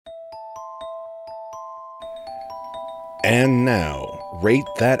And now, Rate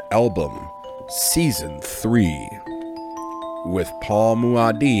That Album, Season 3, with Paul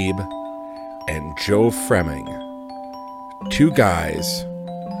Muad'Dib and Joe Fremming. Two guys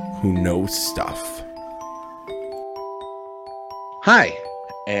who know stuff. Hi,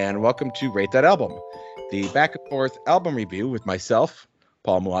 and welcome to Rate That Album, the back and forth album review with myself,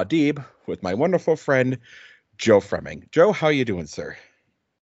 Paul Muad'Dib, with my wonderful friend, Joe Fremming. Joe, how are you doing, sir?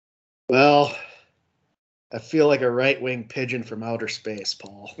 Well, I feel like a right-wing pigeon from outer space,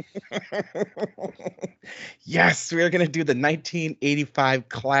 Paul. Yes, we are going to do the 1985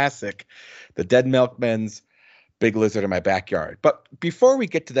 classic, The Dead Milkmen's Big Lizard in My Backyard. But before we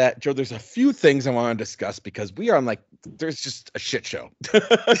get to that, Joe, there's a few things I want to discuss because we are on there's just a shit show.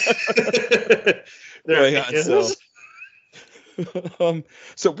 There is.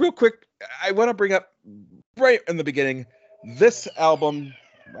 So real quick, I want to bring up right in the beginning, this album.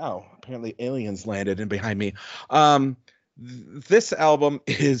 Wow, apparently aliens landed in behind me. This album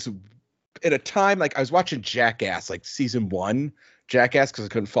is at a time, like I was watching Jackass, like season 1 Jackass, because I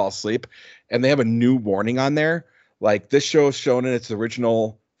couldn't fall asleep, and they have a new warning on there. Like, this show is shown in its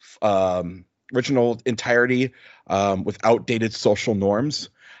original entirety, with outdated social norms.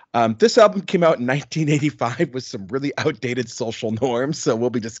 This album came out in 1985 with some really outdated social norms, so we'll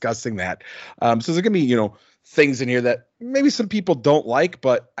be discussing that. So there's gonna be, things in here that maybe some people don't like,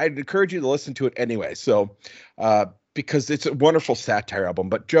 but I'd encourage you to listen to it anyway. So, because it's a wonderful satire album.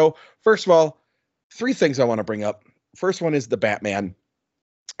 But Joe, first of all, 3 things I want to bring up. First one is the Batman.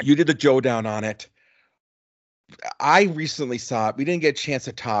 You did a Joe down on it. I recently saw it. We didn't get a chance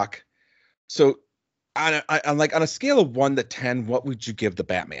to talk. So on a scale of 1 to 10, what would you give the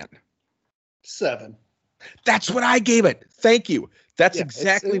Batman? 7. That's what I gave it. Thank you. That's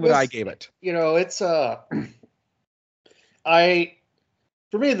exactly what I gave it. It's for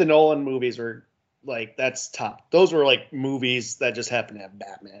me, the Nolan movies were like, that's top. Those were like movies that just happened to have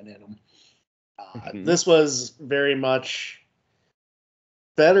Batman in them. This was very much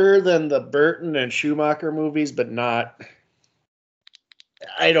better than the Burton and Schumacher movies, but not.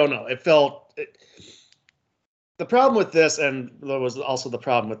 I don't know. The problem with this, and there was also the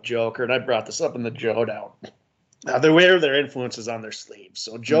problem with Joker, and I brought this up in the Joe Down. They wear their influences on their sleeves.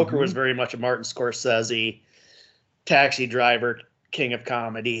 So Joker was very much a Martin Scorsese, Taxi Driver, King of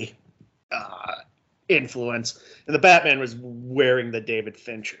Comedy influence. And the Batman was wearing the David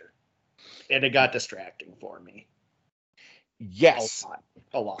Fincher. And it got distracting for me. Yes.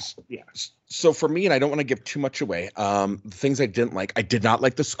 A lot. Yeah. So for me, and I don't want to give too much away, the things I didn't like, I did not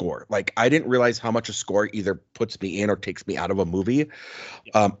like the score. Like, I didn't realize how much a score either puts me in or takes me out of a movie.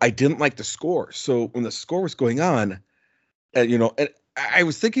 Yeah. I didn't like the score. So when the score was going on, and I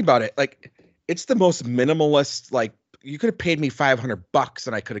was thinking about it, like, it's the most minimalist, like, you could have paid me $500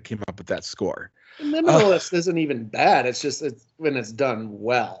 and I could have came up with that score. Minimalist isn't even bad. It's just when it's done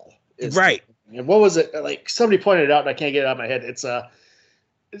well. Right. And what was it? Like, somebody pointed it out, and I can't get it out of my head.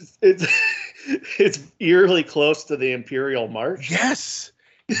 It's eerily close to the Imperial March. Yes.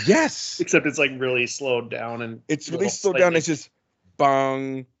 Except it's like really slowed down, and it's really slowed down. It's just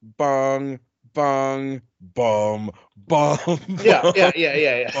bong, bong, bong, bum, bum.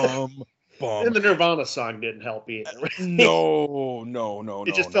 Yeah. Bum, bum. And the Nirvana song didn't help either. No.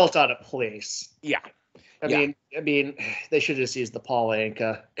 It just felt out of place. Yeah. I mean, they should just use the Paul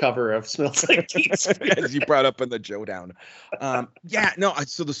Anka cover of "Smells Like Teen Spirit," as you brought up in the Joe Down. So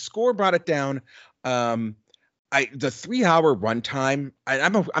the score brought it down. The 3-hour runtime.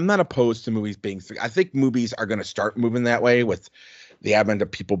 I'm not opposed to movies being 3. I think movies are going to start moving that way with the advent of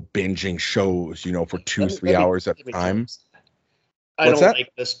people binging shows, for 2-3 hours at a time. I don't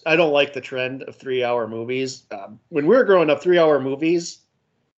like this. I don't like the trend of 3-hour movies. When we were growing up, 3-hour movies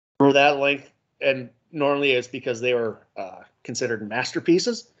were that length, and normally it's because they were considered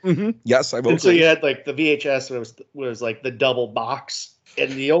masterpieces. Mm-hmm. Yes, I will. And so you had like the VHS was like the double box,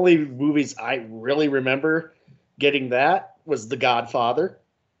 and the only movies I really remember getting that was The Godfather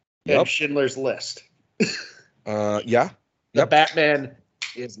and Schindler's List. Yeah. The Batman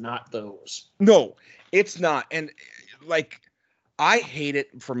is not those. No, it's not. And like, I hate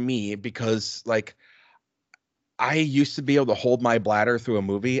it for me because, like, I used to be able to hold my bladder through a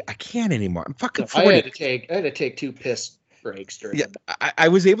movie. I can't anymore. I'm fucking 40. I had to take 2 piss breaks during. Yeah, I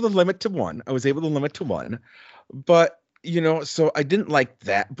was able to limit to 1. But so I didn't like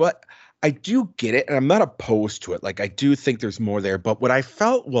that. But I do get it, and I'm not opposed to it. Like, I do think there's more there. But what I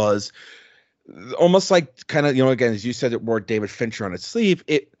felt was almost like, kind of, again, as you said, it wore David Fincher on its sleeve.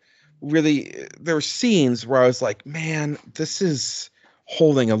 It really, there were scenes where I was like, man, this is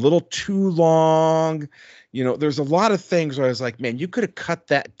holding a little too long. There's a lot of things where I was like, man, you could have cut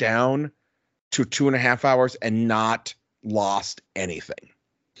that down to 2.5 hours and not lost anything.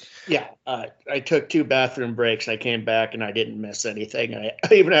 Yeah, I took 2 bathroom breaks. I came back and I didn't miss anything. I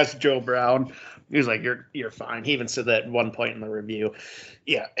even asked Joe Brown. He was like, "You're fine." He even said that at one point in the review.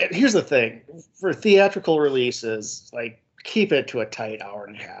 Yeah, and here's the thing: for theatrical releases, like keep it to a tight hour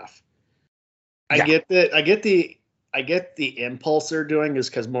and a half. I Yeah. get that. I get the impulse they're doing is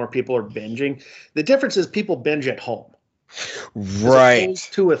because more people are binging. The difference is people binge at home, as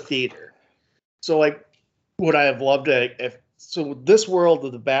opposed to a theater. So, like, would I have loved to so this world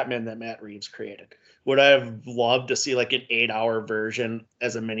of the Batman that Matt Reeves created, would I have loved to see like an 8-hour version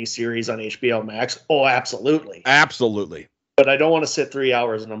as a miniseries on HBO Max? Oh, absolutely. Absolutely. But I don't want to sit 3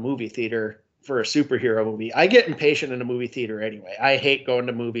 hours in a movie theater for a superhero movie. I get impatient in a movie theater anyway. I hate going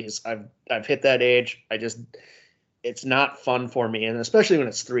to movies. I've hit that age. It's not fun for me, and especially when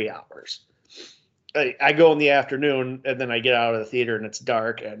it's 3 hours. I go in the afternoon and then I get out of the theater and it's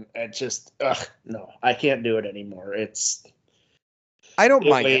dark and it's just no, I can't do it anymore. I don't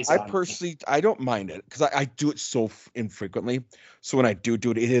mind it. weighs I on me. personally, I don't mind it because I do it so infrequently. So when I do it,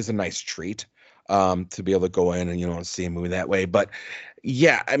 it is a nice treat to be able to go in and, see a movie that way. But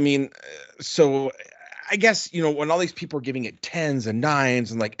yeah, I mean, so I guess, when all these people are giving it 10s and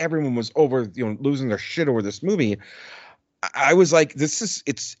 9s and like everyone was over, losing their shit over this movie, I was like,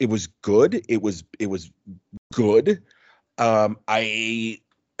 it was good. It was good. I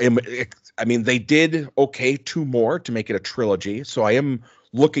mean, they did okay 2 more to make it a trilogy. So I am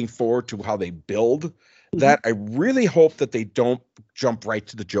looking forward to how they build that. I really hope that they don't jump right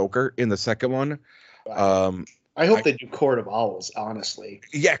to the Joker in the second one. I hope they do Court of Owls, honestly.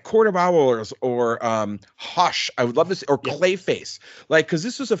 Yeah, Court of Owls or Hush. I would love to see, or Yeah. Clayface. Like, because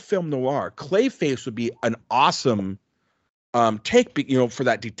this is a film noir. Clayface would be an awesome take, for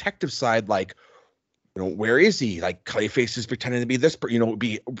that detective side. Like, where is he? Like, Clayface is pretending to be this, but it would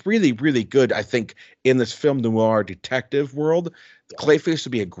be really, really good. I think in this film noir detective world, Clayface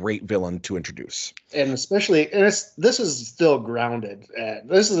would be a great villain to introduce. And especially, and this is still grounded.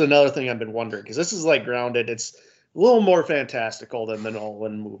 This is another thing I've been wondering because this is like grounded. It's a little more fantastical than the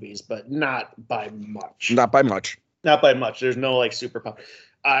Nolan movies, but not by much. Not by much. Not by much. There's no like superpower.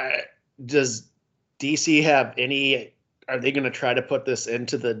 Does DC have any? Are they going to try to put this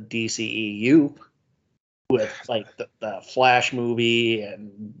into the DCEU with like the Flash movie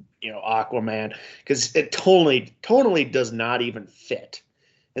and Aquaman? Because it totally does not even fit.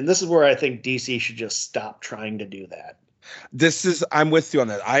 And this is where I think DC should just stop trying to do that. I'm with you on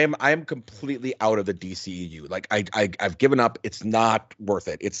that. I am completely out of the DCEU. Like I've given up. It's not worth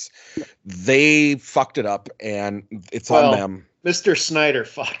it. They fucked it up and it's on them. Mr. Snyder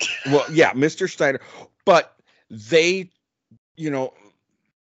fucked. Well, yeah, Mr. Snyder. But they,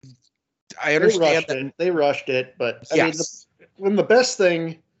 I understand They rushed it, but I yes. mean, the best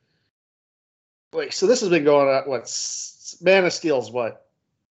thing, like, so this has been going on, Man of Steel's what?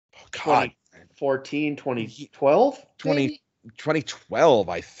 Oh, God. 2014, 2012? 2012,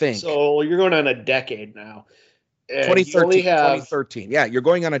 I think. So you're going on a decade now. 2013, 2013. Yeah, you're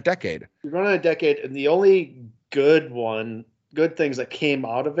going on a decade. You're going on a decade, and the only good things that came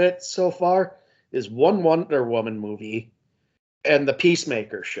out of it so far is one Wonder Woman movie and the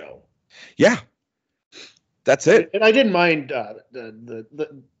Peacemaker show. Yeah, that's it. And I didn't mind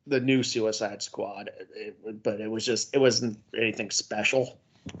the new Suicide Squad, but it wasn't anything special.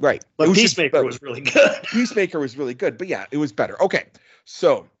 Right. But Peacemaker was really good. Peacemaker was really good, but yeah, it was better. Okay,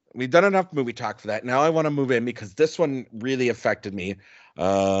 so we've done enough movie talk for that. Now I want to move in because this one really affected me.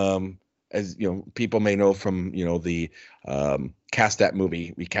 As people may know from the Cast That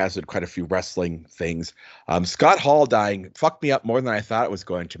movie, we casted quite a few wrestling things. Scott Hall dying fucked me up more than I thought it was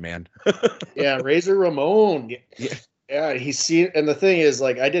going to, man. Yeah, Razor Ramon. Yeah, and the thing is,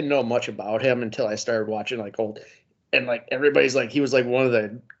 like, I didn't know much about him until I started watching like old, and like everybody's like he was like one of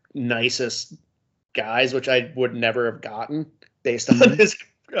the nicest guys, which I would never have gotten based on his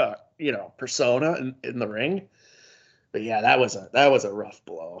persona in the ring. But yeah, that was a rough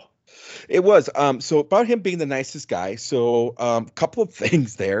blow. It was. So about him being the nicest guy. So a couple of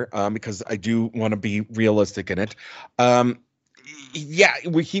things there, because I do want to be realistic in it. Yeah,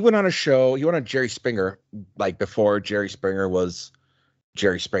 he went on a show. He went on Jerry Springer, like before Jerry Springer was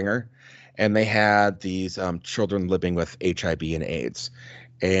Jerry Springer, and they had these children living with HIV and AIDS.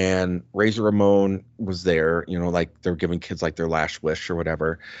 And Razor Ramon was there, like they're giving kids like their last wish or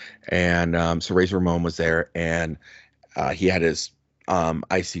whatever. And so Razor Ramon was there, and he had his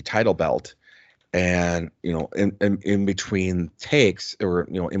IC title belt, and in between takes, or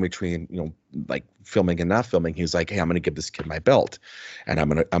in between like filming and not filming. He was like, hey, I'm going to give this kid my belt and I'm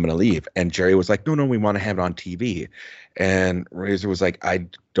going to leave. And Jerry was like, no, we want to have it on TV. And Razor was like, I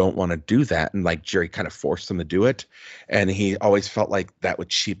don't want to do that. And like Jerry kind of forced him to do it. And he always felt like that would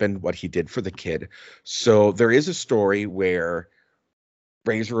cheapen what he did for the kid. So there is a story where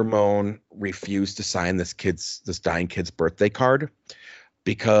Razor Ramon refused to sign this dying kid's birthday card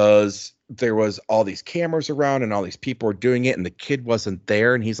because there was all these cameras around and all these people were doing it and the kid wasn't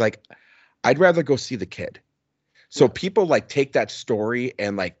there. And he's like, I'd rather go see the kid. So people like take that story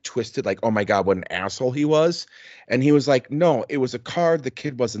and like twist it like, oh my God, what an asshole he was. And he was like, no, it was a card. The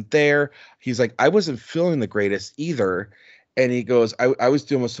kid wasn't there. He's like, I wasn't feeling the greatest either. And he goes, I was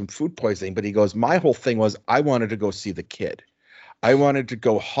dealing with some food poisoning, but he goes, my whole thing was I wanted to go see the kid. I wanted to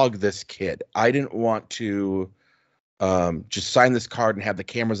go hug this kid. I didn't want to just sign this card and have the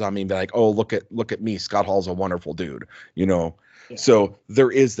cameras on me and be like, oh, look at me. Scott Hall's a wonderful dude, you know? Yeah. So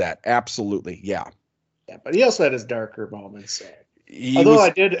there is that. Absolutely. Yeah. Yeah. But he also had his darker moments. I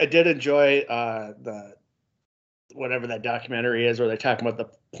did enjoy the, whatever that documentary is where they're talking about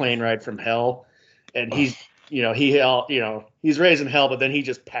the plane ride from hell. And he's, he's raising hell, but then he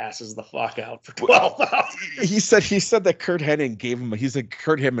just passes the fuck out for 12 hours. He said that Kurt Hennig gave him. He's like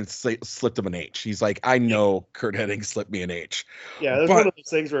Kurt Hennig slipped him an H. He's like, I know Kurt Hennig slipped me an H. Yeah, there's one of those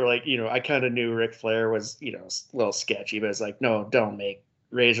things where like I kind of knew Ric Flair was a little sketchy, but it's like no, don't make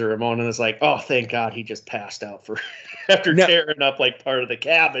Razor Ramon. And it's like, oh, thank God he just passed out after tearing up like part of the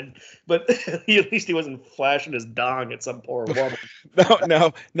cabin. But at least he wasn't flashing his dong at some poor woman.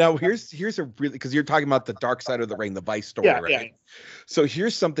 No. Here's a really, because you're talking about the Dark Side of the Ring, the Vice story, right? Yeah. So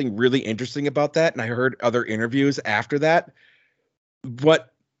here's something really interesting about that, and I heard other interviews after that. What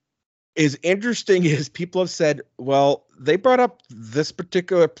is interesting is people have said, well, they brought up this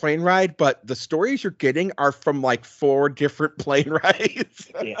particular plane ride, but the stories you're getting are from like 4 different plane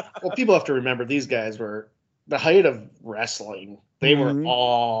rides. Yeah. Well, people have to remember these guys were the height of wrestling. They were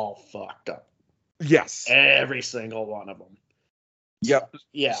all fucked up. Yes. Every single one of them. Yep.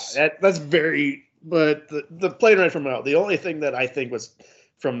 Yeah. That's very, but the plane ride from out, the only thing that I think was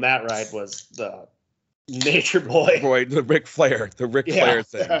from that ride was the Nature Boy. The Ric Flair Flair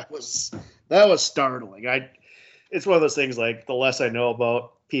thing. That was startling. It's one of those things like the less I know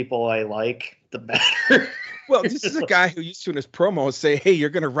about people I like, the better. Well, this is a guy who used to in his promos say, hey, you're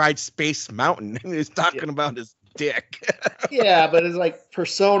going to ride Space Mountain. And he's talking about his dick. Yeah, but it's like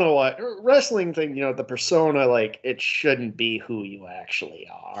persona wrestling thing, the persona, like it shouldn't be who you actually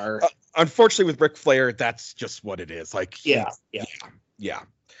are. Unfortunately, with Ric Flair, that's just what it is. Like, yeah.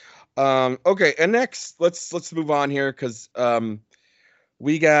 Okay, and next, let's move on here because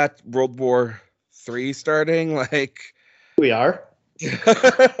we got World War III starting. Like, we are.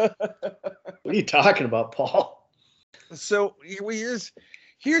 What are you talking about, Paul? So here's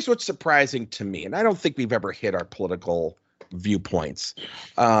what's surprising to me, and I don't think we've ever hit our political viewpoints.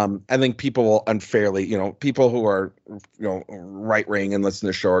 I think people will unfairly, people who are, right wing and listen to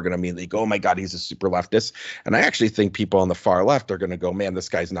the show are going to immediately go, oh my God, he's a super leftist. And I actually think people on the far left are going to go, man, this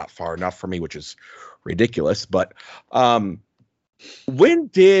guy's not far enough for me, which is ridiculous. But when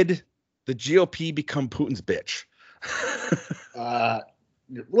did the GOP become Putin's bitch?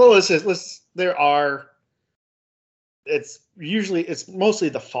 Well, it's mostly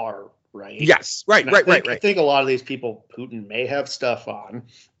the far right. Yes, right. I think a lot of these people Putin may have stuff on.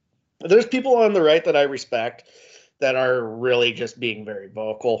 There's people on the right that I respect that are really just being very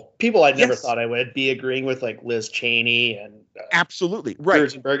vocal. People I never thought I would be agreeing with, like Liz Cheney and absolutely right,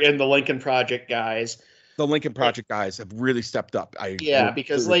 Gerstenberg and the Lincoln Project guys. The Lincoln Project guys have really stepped up.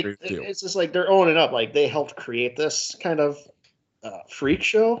 Because like it's just like they're owning up. Like they helped create this kind of freak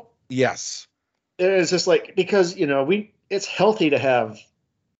show. Yes, it's just like because it's healthy to have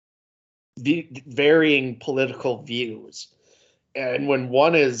the varying political views, and when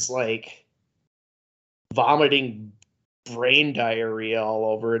one is like vomiting brain diarrhea all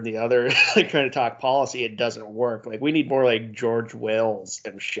over and the other like trying to talk policy, it doesn't work. Like we need more like George Wales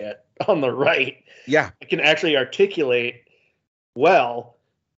and shit on the right. Yeah, it can actually articulate well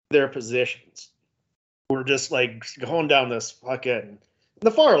their positions. We're just like going down this fucking.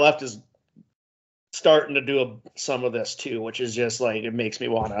 The far left is starting to do some of this too, which is just like it makes me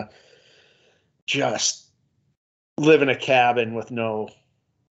want to just live in a cabin with no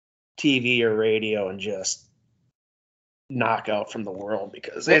TV or radio and just knock out from the world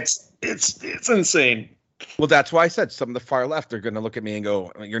because it's insane. Well, that's why I said some of the far left are going to look at me and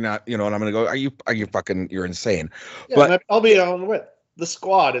go, "You're not," and I'm going to go, "Are you fucking? You're insane." Yeah, but I'll be on with the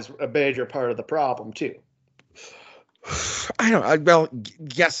squad is a major part of the problem too. I don't. Well,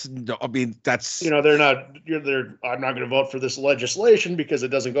 yes. No, I mean, that's They're not. They're. I'm not going to vote for this legislation because it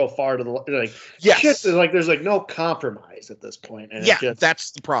doesn't go far to the like. Shit. yes. There's like no compromise at this point, and Yeah, it's just that's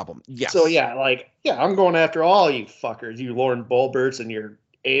the problem. so Yes. yeah. I'm going after all you fuckers, you Lauren Boeberts and your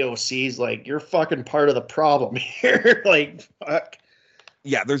AOCs. Like you're fucking part of the problem here. Like fuck.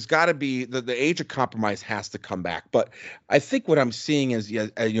 Yeah, there's got to be the age of compromise has to come back. But I think what I'm seeing is, yeah,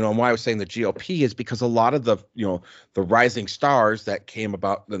 why I was saying the GOP is because a lot of the, the rising stars that came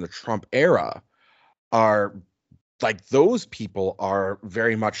about in the Trump era are like those people are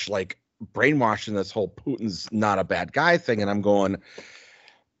very much like brainwashing this whole Putin's not a bad guy thing. And I'm going,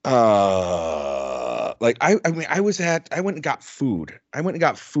 like I mean, I went and got food. I went and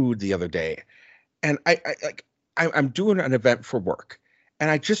got food the other day, and I'm doing an event for work, and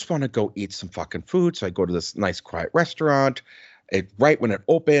I just want to go eat some fucking food. So I go to this nice quiet restaurant. Right when it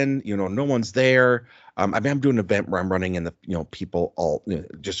opened, no one's there. I mean, I'm doing an event where I'm running, and the people all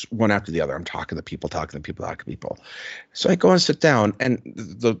just one after the other. I'm talking to people, talking to people, talking to people. So I go and sit down, and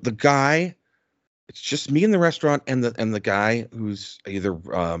the guy, it's just me in the restaurant, and the guy who's either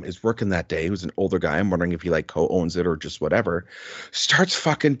is working that day, who's an older guy. I'm wondering if he like co-owns it or just whatever. Starts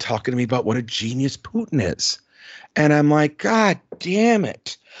fucking talking to me about what a genius Putin is. And I'm like, God damn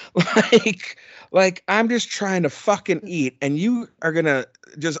it. Like I'm just trying to fucking eat, and you are gonna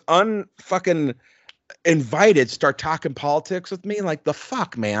just unfucking invited start talking politics with me? Like the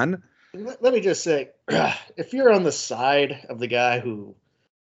fuck, man. Let me just say, if you're on the side of the guy who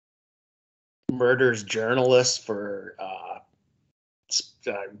murders journalists for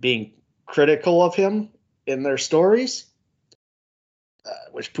being critical of him in their stories,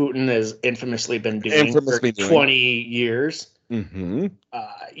 which Putin has infamously been doing for 20 years,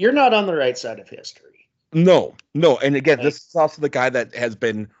 you're not on the right side of history. No. And again, this is also the guy that has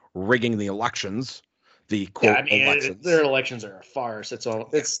been rigging the elections. The quote elections. Their elections are a farce. It's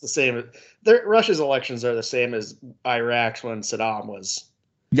the same. Russia's elections are the same as Iraq's when Saddam was.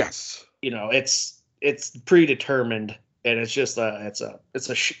 Yes. It's predetermined, and it's just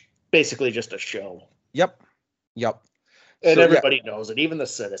basically just a show. Yep. And so, everybody knows it. Even the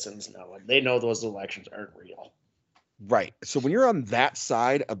citizens know it. They know those elections aren't real. Right. So when you're on that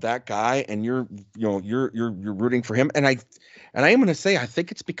side of that guy, and you're rooting for him, and I am going to say I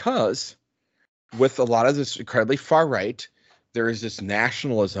think it's because with a lot of this incredibly far right, there is this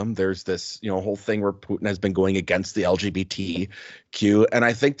nationalism. There's this whole thing where Putin has been going against the LGBTQ, and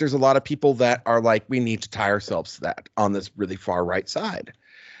I think there's a lot of people that are like, we need to tie ourselves to that on this really far right side,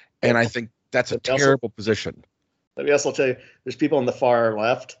 and I think that's a terrible position. Let me also tell you, there's people on the far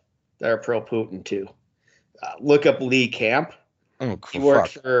left that are pro-Putin too. Look up Lee Camp. Oh, he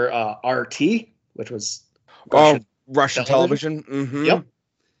worked for RT, which was Russian television. Mm-hmm. Yep.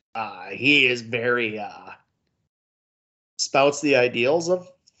 He is very spouts the ideals of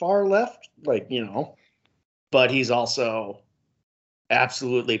far left, but he's also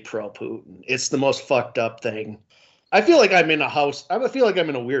absolutely pro-Putin. It's the most fucked up thing. I feel like I'm in a house. I feel like I'm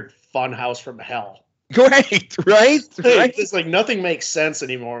in a weird fun house from hell. Right. It's like nothing makes sense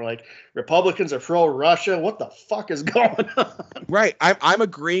anymore. Like Republicans are pro-Russia. What the fuck is going on? Right. I'm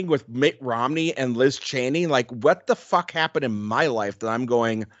agreeing with Mitt Romney and Liz Cheney. Like, what the fuck happened in my life that I'm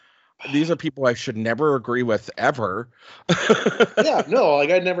going, these are people I should never agree with ever. Yeah, no,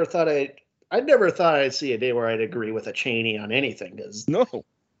 like I never thought I'd see a day where I'd agree with a Cheney on anything. Because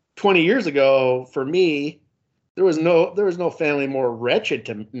 20 years ago, for me, there was no family more wretched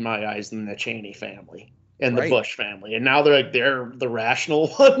in my eyes than the Cheney family and the Bush family. And now they're the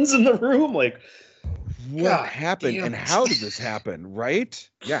rational ones in the room. Like, what happened and how did this happen? Right?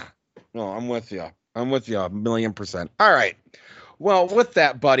 Yeah. No, I'm with you. I'm with you 1,000,000%. All right. Well, with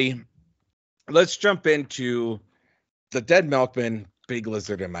that, buddy, let's jump into the Dead Milkmen, Big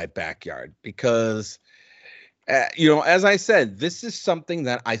Lizard in My Backyard, because, as I said, this is something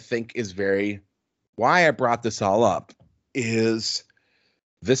that I think is why I brought this all up is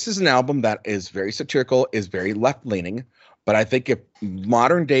this is an album that is very satirical, is very left-leaning, but I think if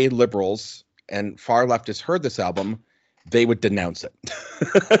modern day liberals and far leftists heard this album, they would denounce it.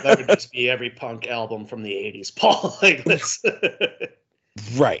 That would just be every punk album from the 80s, Paul. Like this.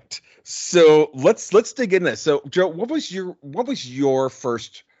 Right. So let's dig in this. So Joe, what was your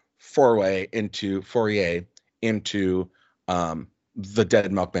first foray into the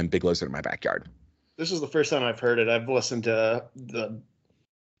Dead Milkmen, Big Lizard in My Backyard? This is the first time I've heard it. I've listened to the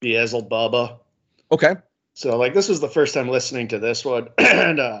Beelzebub Bubba. Okay. So this was the first time listening to this one,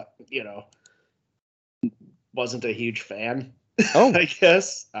 and wasn't a huge fan. Oh, I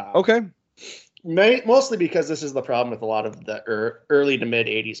guess. Okay. Mostly because this is the problem with a lot of the early to mid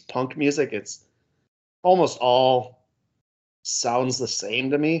 80s punk music. It's almost all sounds the same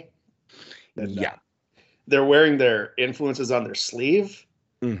to me. And, Yeah. they're wearing their influences on their sleeve.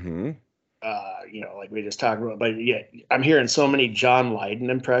 Mm-hmm. Like we just talked about. But yeah, I'm hearing so many John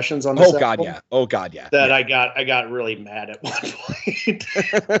Lydon impressions on this Oh God, album yeah. Oh God, yeah. that Yeah. I got really mad at one point.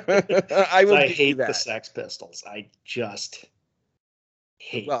 I will I give you hate the that. Sex Pistols. I just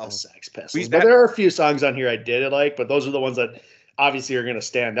hate the Well, Sex Pistols. But that there are a few songs on here I did like, but those are the ones that obviously are going to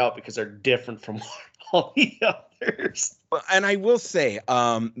stand out because they're different from all the others. and I will say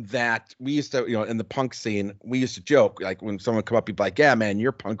that we used to, in the punk scene, we used to joke, like when someone come up, he'd be like, "Yeah, man,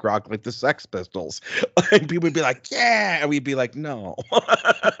 you're punk rock like the Sex Pistols," and people would be like, "Yeah," and we'd be like, "No."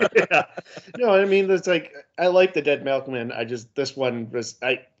 Yeah. No, I mean, it's like I like the Dead Milkmen. This one was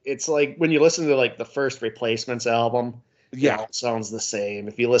it's like when you listen to like the first Replacements album, Yeah. it sounds the same.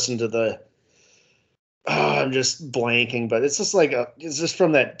 If you listen to I'm just blanking, but it's just like it's just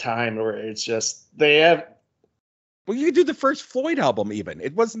from that time where it's just they have. Well, you could do the first Floyd album even.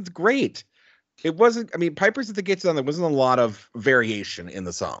 It wasn't great. It wasn't, I mean, Pipers at the Gates on there wasn't a lot of variation in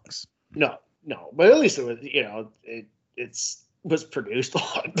the songs. No, but at least it was, it's was produced a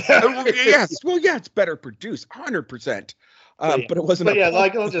lot better. Yes. Well, yeah, it's better produced, 100%. But it wasn't. But yeah,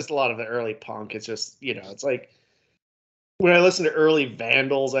 like just a lot of the early punk. It's just, it's like when I listen to early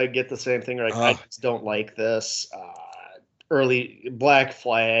Vandals, I get the same thing. Like, I just don't like this. Early Black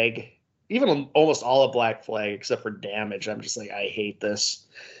Flag, even almost all of Black Flag except for Damage. I'm just like, I hate this.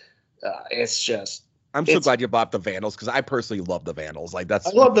 It's just. I'm so glad you bought the Vandals because I personally love the Vandals. Like I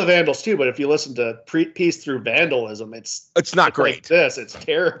love the Vandals too, but if you listen to Peace Through Vandalism, it's not great. Like it's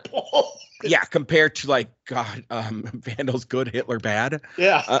terrible. Yeah, compared to like God, Vandals good, Hitler bad.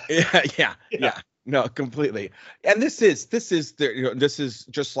 Yeah. Yeah. No, completely. And this is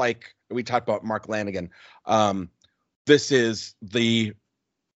just like we talked about Mark Lanigan. This is the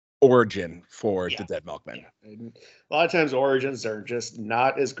origin for the Dead Milkmen. Yeah. A lot of times origins are just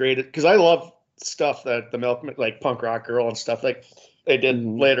not as great because I love stuff that the Milkmen, like Punk Rock Girl and stuff like they did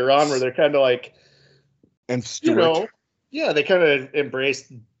later on, where they're kind of like, and Stewart, they kind of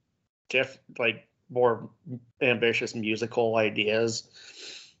embraced like more ambitious musical ideas.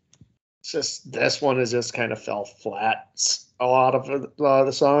 It's just this one is just kind of fell flat. A lot of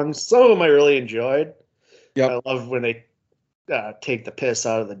the songs, some of them I really enjoyed. I love when they take the piss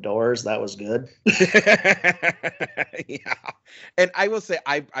out of the Doors. That was good. Yeah, and I will say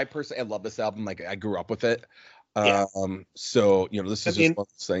I personally love this album. Like I grew up with it. So this is just one of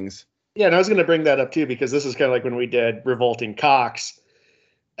those things. Yeah, and I was going to bring that up too because this is kind of like when we did Revolting Cocks.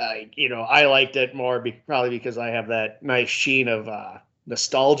 I liked it more probably because I have that nice sheen of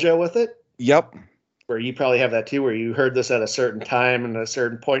nostalgia with it. Yep. Where you probably have that too, where you heard this at a certain time and a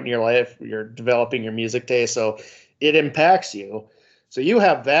certain point in your life, you're developing your music taste, so it impacts you. So you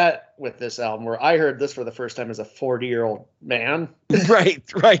have that with this album, where I heard this for the first time as a 40-year-old man. Right.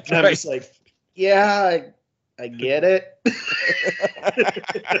 And I'm just like, yeah, I get it.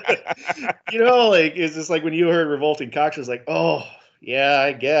 Like it's just like when you heard Revolting Cocks, it was like, oh. Yeah,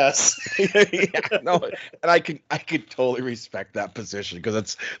 I guess. No, and I could totally respect that position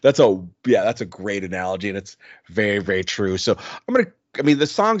because that's a great analogy and it's very, very true. So the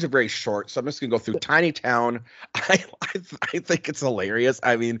songs are very short, so I'm just gonna go through Tiny Town. I think it's hilarious.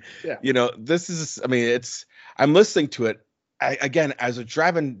 I mean, this is. I'm listening to it again as a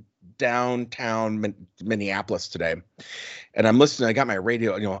driving downtown Minneapolis today, and I'm listening. I got my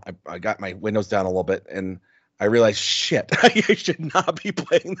radio. I got my windows down a little bit and. I realized, shit, I should not be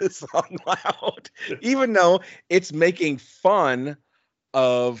playing this song loud, even though it's making fun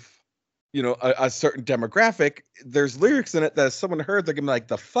of, a certain demographic. There's lyrics in it that if someone heard, they're gonna be like,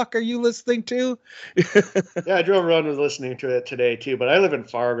 "The fuck are you listening to?" Yeah, I drove around with listening to it today too, but I live in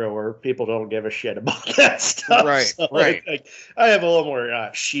Fargo where people don't give a shit about that stuff. Right, so right. I have a little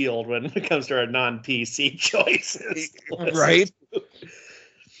more shield when it comes to our non-PC choices. Right.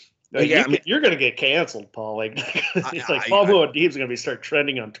 You're going to get canceled, Paul. Like, it's like Paul Muad'Dib's going to start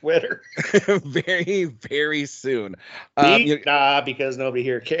trending on Twitter very, very soon. Because nobody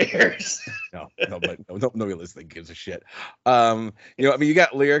here cares. Nobody listening gives a shit. You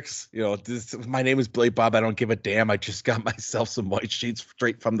got lyrics. My name is Billy Bob. I don't give a damn. I just got myself some white sheets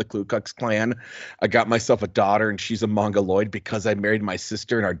straight from the Ku Klux Klan. I got myself a daughter, and she's a Mongoloid because I married my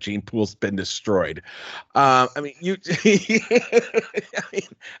sister, and our gene pool's been destroyed.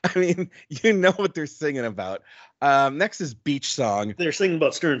 You know what they're singing about. Next is Beach Song. They're singing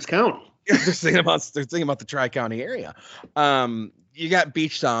about Stearns County. They're singing about the Tri-County area. You got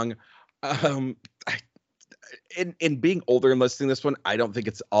Beach Song. In being older and listening to this one, I don't think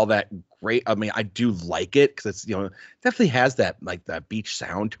it's all that great. I mean, I do like it because it's definitely has that like that beach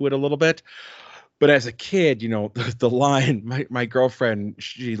sound to it a little bit. But as a kid, the line, my girlfriend,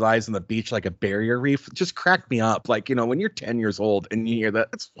 she lies on the beach like a barrier reef, just cracked me up. Like, when you're 10 years old and you hear that,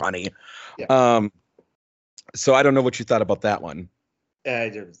 it's funny. Yeah. So I don't know what you thought about that one. My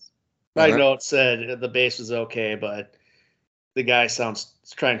note said the bass was okay, but the guy sounds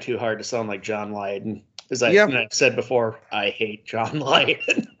trying too hard to sound like John Lydon. As I've said before, I hate John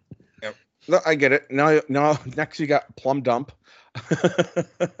Lydon. Yep. No, I get it. Now, next you got Plum Dump.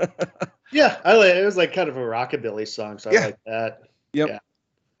 Yeah, it was like kind of a rockabilly song, so I like that. Yep. Yeah.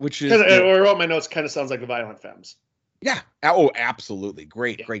 Which is, I wrote my notes, kind of sounds like the Violent Femmes. Yeah. Oh, absolutely.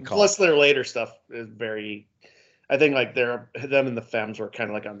 Great call. Plus their later stuff is very, I think like them and the Femmes were kind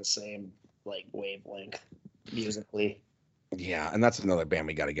of like on the same like wavelength musically. Yeah, and that's another band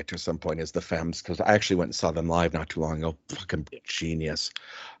we got to get to at some point is the Femmes, because I actually went and saw them live not too long ago. Fucking genius.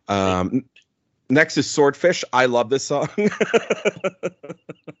 Next is Swordfish. I love this song.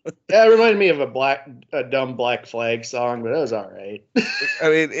 Yeah, it reminded me of a dumb Black Flag song, but it was all right. I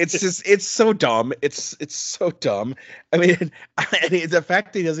mean, it's so dumb. It's so dumb. I mean, the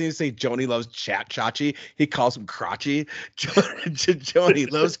fact that he doesn't even say Joni loves Chachi, he calls him Crotchy.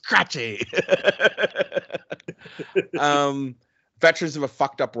 Joni loves Crotchy. Veterans of a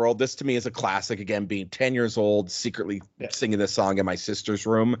Fucked Up World. This to me is a classic. Again, being 10 years old, secretly singing this song in my sister's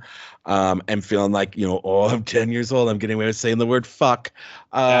room, and feeling like, I'm 10 years old. I'm getting away with saying the word fuck.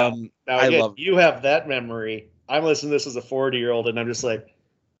 Now again, you have that memory. I'm listening to this as a 40-year-old, and I'm just like,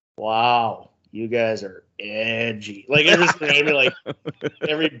 wow, you guys are edgy. Like, it just made me like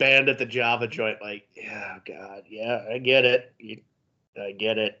every band at the Java joint, like, yeah, God, yeah, I get it. I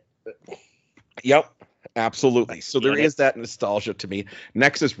get it. Yep. Absolutely. So there is that nostalgia to me.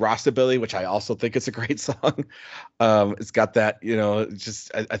 Next is Rossabilly, which I also think is a great song. It's got that,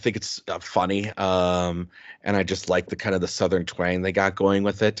 I think it's funny. And I just like the kind of the Southern twang they got going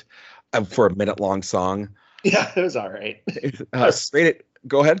with it for a minute-long song. Yeah, it was all right.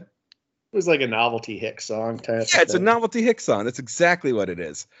 Go ahead. It was like a novelty hick song. It's a novelty hick song. That's exactly what it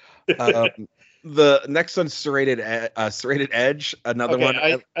is. The next one's Serrated Edge, another one.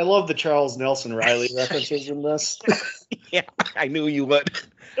 I love the Charles Nelson Riley references in this. Yeah, I knew you would.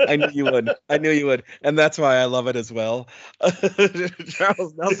 I knew you would. And that's why I love it as well.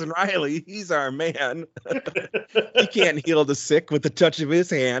 Charles Nelson Riley, he's our man. He can't heal the sick with the touch of his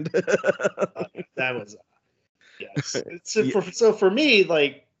hand. That was, yes. So for me,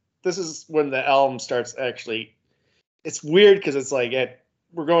 like, this is when the album starts actually, it's weird because it's like,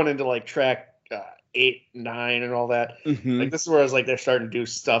 we're going into like track 8, 9 and all that. Mm-hmm. Like, this is where I was like, they're starting to do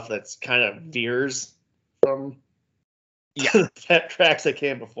stuff that's kind of veers from that tracks that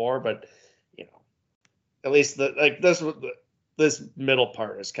came before, but at least this middle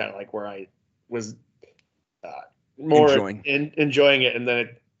part is kind of like where I was more enjoying it, and then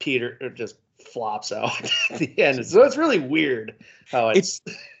it just flops out at the end. So it's really weird how it's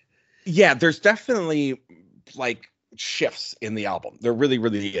there's definitely like shifts in the album. There really,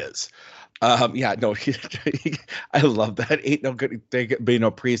 really is. I love that. Ain't no good, there be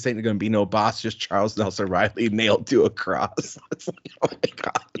no priest, ain't gonna be no boss, just Charles Nelson Riley nailed to a cross. It's like, oh my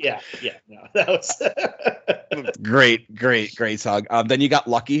God. Yeah, no, that was great song. Then you got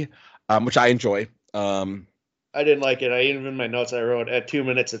Lucky, which I enjoy. I didn't like it. Even in my notes I wrote at 2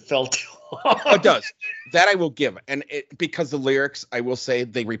 minutes it felt too long. It does. That I will give. And because the lyrics, I will say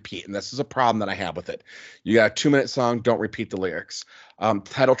they repeat. And this is a problem that I have with it. You got a 2-minute song, don't repeat the lyrics.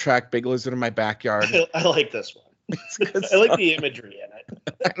 Title track, Big Lizard in My Backyard. I like this one. I like the imagery in it.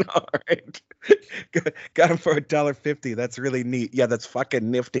 I know, right? Got him for $1.50. That's really neat. Yeah, that's fucking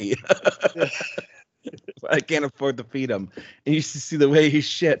nifty. I can't afford to feed him. And you see the way he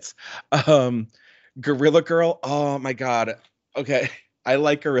shits. Gorilla Girl. Oh my God. Okay. I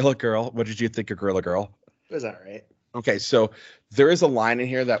like Gorilla Girl. What did you think of Gorilla Girl? It was all right. Okay. So there is a line in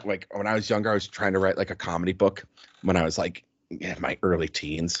here that, like, when I was younger, I was trying to write like a comedy book when I was like in my early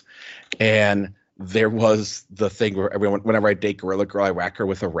teens. And there was the thing where whenever I date Gorilla Girl, I whack her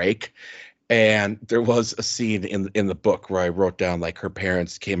with a rake. And there was a scene in the book where I wrote down, like, her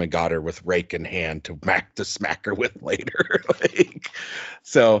parents came and got her with rake in hand to smack her with later.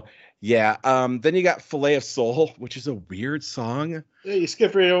 So yeah. Then you got Fillet of Soul, which is a weird song. Yeah, you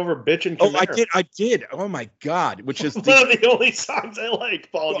skipped right over Bitch and Camaro. I did. Oh my God. Which is one of the only songs I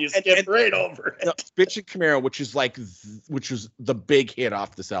like, Paul. You skipped right over it. No, Bitch and Camaro, which is the big hit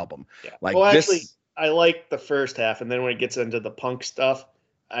off this album. Yeah. Like, actually, I like the first half, and then when it gets into the punk stuff,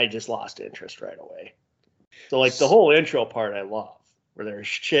 I just lost interest right away. So like the whole intro part I love, where they're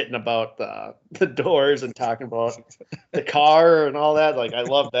shitting about the Doors and talking about the car and all that. Like, I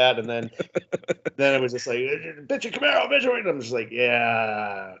love that. And then it was just like, Bitch and Camaro, bitch. And I'm just like,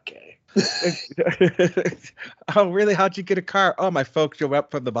 yeah, okay. Oh, really? How'd you get a car? Oh, my folks drove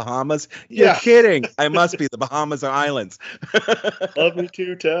up from the Bahamas. You're Yeah. kidding. I must be. The Bahamas are islands. Love me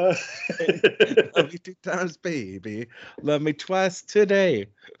too, Todd. Love me 2 times, baby. Love me twice today.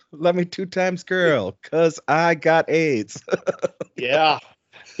 Love me 2 times, girl, because I got AIDS. Yeah.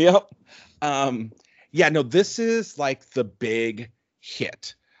 Yep. Um, yeah, no, this is like the big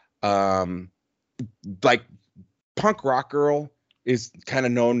hit. Um, like Punk Rock Girl is kind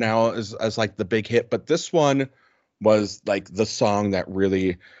of known now as like the big hit, but this one was like the song that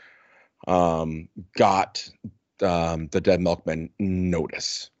really got the Dead Milkmen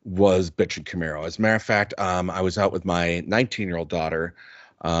notice, was Bitchin' Camaro. As a matter of fact, I was out with my 19-year-old daughter,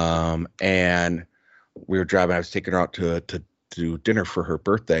 and we were driving. I was taking her out to do dinner for her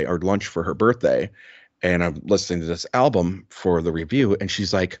birthday, or lunch for her birthday, and I'm listening to this album for the review, and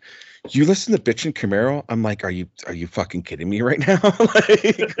she's like, "You listen to Bitchin' Camaro?" I'm like, "Are you fucking kidding me right now?"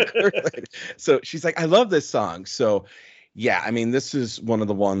 Like, so she's like, "I love this song." So yeah, I mean, this is one of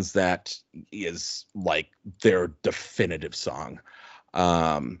the ones that is like their definitive song.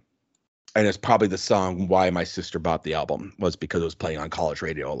 Um, and it's probably the song why my sister bought the album, was because it was playing on college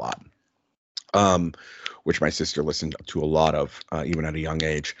radio a lot. Which my sister listened to a lot of, even at a young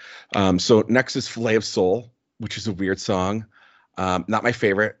age. So next is Filet of Soul, which is a weird song. Not my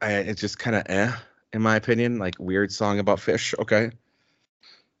favorite. It's just kind of in my opinion, like weird song about fish. Okay.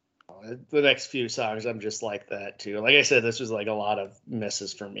 The next few songs, I'm just like that too. Like I said, this was like a lot of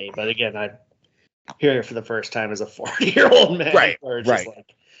misses for me. But again, I'm hearing it for the first time as a 40-year-old man. Right. Where it's Right. just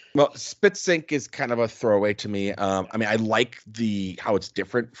like, Well, Spit Sync is kind of a throwaway to me. I mean, I like how it's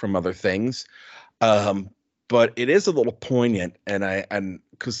different from other things. But it is a little poignant, and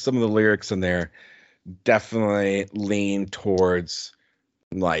because some of the lyrics in there definitely lean towards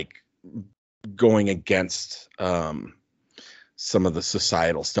like going against some of the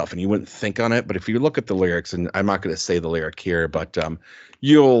societal stuff, and you wouldn't think on it, but if you look at the lyrics, and I'm not going to say the lyric here, but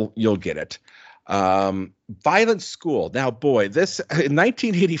you'll get it. Violent School. Now, boy, this in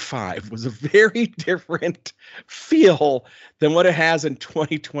 1985 was a very different feel than what it has in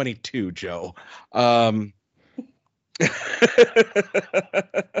 2022, Joe. In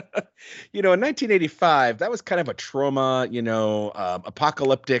 1985, that was kind of a trauma,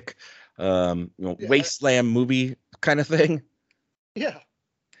 apocalyptic, yeah, wasteland movie kind of thing. yeah.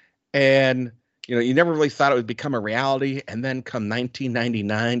 And, you never really thought it would become a reality. And then come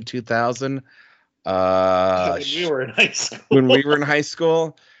 1999, 2000, When we were in high school. when we were in high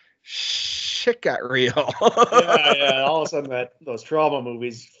school, shit got real. Yeah. All of a sudden, those trauma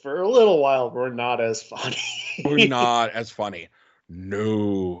movies for a little while were not as funny. We're not as funny.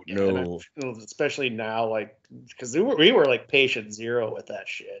 No. Especially now, like, because we were like patient zero with that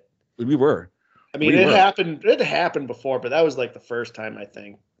shit. We were. I mean, it happened. It happened before, but that was like the first time I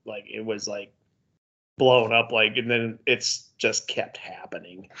think like it was like blown up, like, and then it's just kept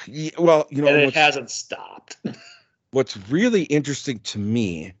happening. Yeah, well, and it hasn't stopped. What's really interesting to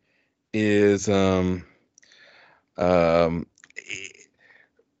me is when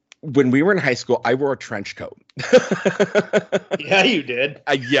we were in high school, I wore a trench coat. Yeah, you did.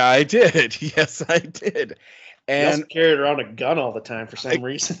 Yeah, I did. Yes, I did. And You also carried around a gun all the time for some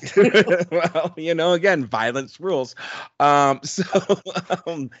reason. Well, again, violence rules. Yeah.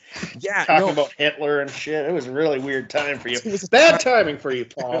 Talking about Hitler and shit. It was a really weird time for you. It was bad timing for you,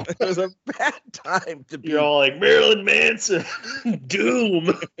 Paul. It was a bad time to be. You're all like Marilyn Manson,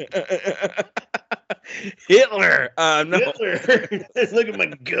 Doom. Hitler. No. Hitler. Look at my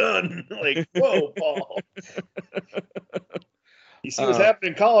gun. Like, whoa, Paul. You see what's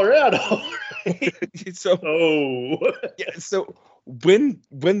happening in Colorado. So when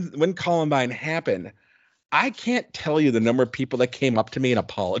Columbine happened, I can't tell you the number of people that came up to me and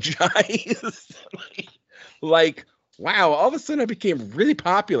apologized. like, wow, all of a sudden I became really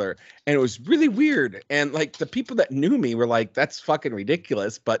popular, and it was really weird. And like the people that knew me were like, "That's fucking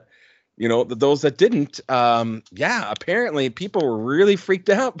ridiculous," but those that didn't, apparently people were really freaked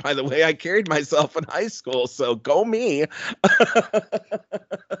out by the way I carried myself in high school. So go me.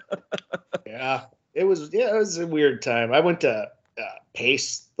 Yeah, it was a weird time. I went to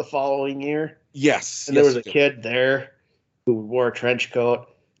Pace the following year. Yes. And there was a kid there who wore a trench coat,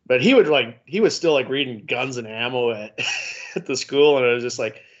 but he was still like reading Guns and Ammo at the school. And it was just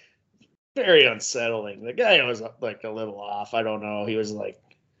like very unsettling. The guy was like a little off. I don't know. He was like,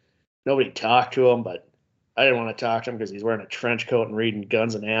 nobody talked to him, but I didn't want to talk to him because he's wearing a trench coat and reading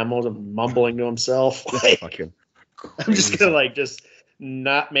Guns and Ammo and mumbling to himself. Like, fucking I'm just gonna like just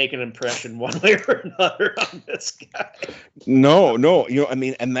not make an impression one way or another on this guy. No, I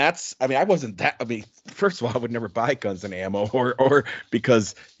mean, and that's, I mean, I wasn't that, I mean, first of all, I would never buy Guns and Ammo or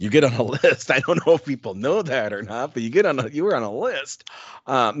because you get on a list. I don't know if people know that or not, but you were on a list.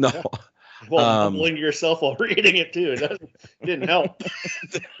 No. Yeah. Well, mumbling to yourself while reading it too. It didn't help.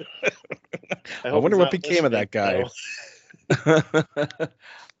 I wonder what became of that guy.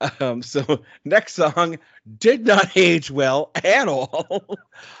 So next song did not age well at all.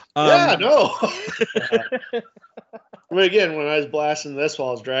 No. But again, when I was blasting this while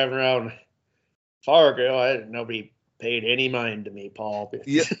I was driving around Fargo, nobody paid any mind to me, Paul.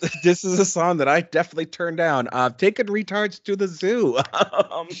 Yeah, this is a song that I definitely turned down. Taking retards to the zoo.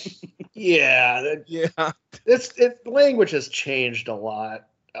 Yeah. The language has changed a lot.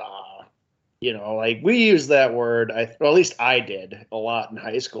 Like we use that word, or at least I did a lot in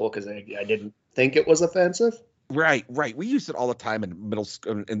high school because I didn't think it was offensive. Right. We used it all the time in middle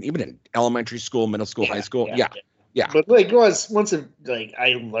school and even in elementary school, middle school, high school. Yeah. But like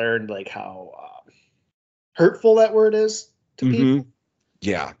I learned like how hurtful that word is to people.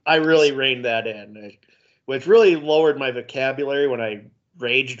 Yeah. I really reined that in, which really lowered my vocabulary when I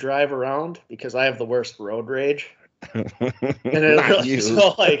rage drive around because I have the worst road rage. And it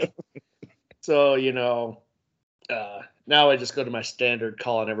really, now I just go to my standard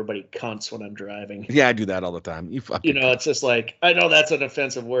calling everybody cunts when I'm driving. Yeah, I do that all the time. It's just like, I know that's an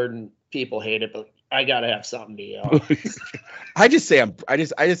offensive word and people hate it, but I gotta have something to yell. I just say I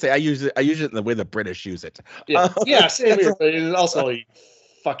use it in the way the British use it. Yeah, same here. But it's also like,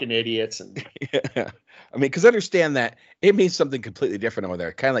 fucking idiots and yeah. I mean, because understand that it means something completely different over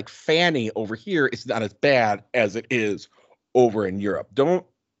there. Kind of like fanny over here is not as bad as it is over in Europe. Don't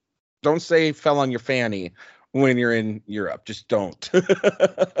say fell on your fanny when you're in Europe. Just don't.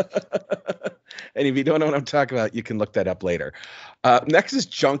 And if you don't know what I'm talking about, you can look that up later. Next is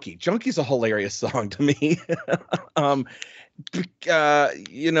Junkie. Junkie's a hilarious song to me. The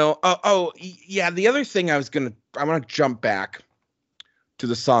other thing I want to jump back to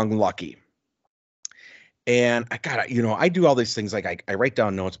the song Lucky. And I do all these things. Like I write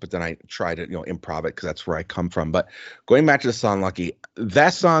down notes, but then I try to, improv it because that's where I come from. But going back to the song Lucky,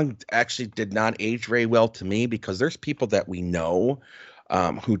 that song actually did not age very well to me because there's people that we know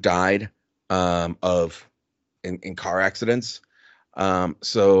who died in car accidents.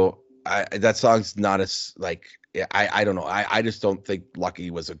 So that song's not as like, I don't know. I just don't think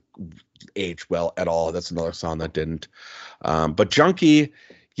Lucky was age well at all. That's another song that didn't. But Junkie,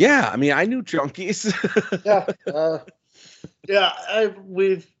 yeah, I mean, I knew Junkies.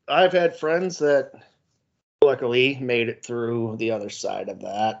 I've had friends that luckily made it through the other side of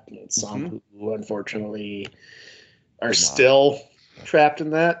that. And some who unfortunately are still trapped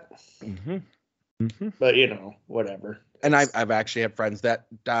in that. But whatever. And I've actually had friends that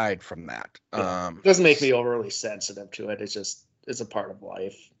died from that. It doesn't make me overly sensitive to it. It's a part of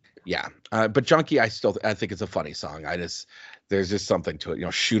life. Yeah. But Junkie, I think it's a funny song. There's just something to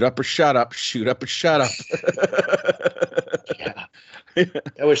it. Shoot up or shut up, shoot up or shut up. Yeah.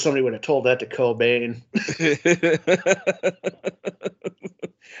 I wish somebody would have told that to Cobain.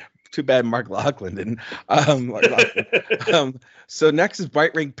 Too bad Mark Lachlan didn't. So next is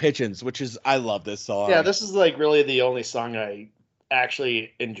Bright Ring Pigeons, which is, I love this song. Yeah, this is like really the only song I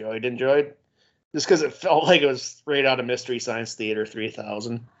actually enjoyed. Just because it felt like it was straight out of Mystery Science Theater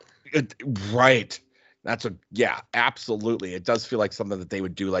 3000. Right. Absolutely. It does feel like something that they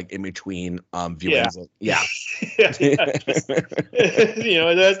would do like in between viewings. Yeah. It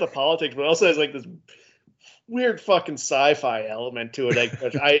has the politics, but also has like this weird fucking sci-fi element to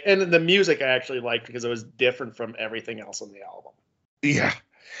it. And the music I actually liked because it was different from everything else on the album. Yeah.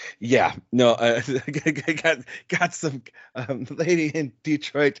 No, got some lady in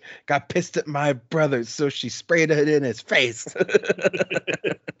Detroit got pissed at my brother, so she sprayed it in his face.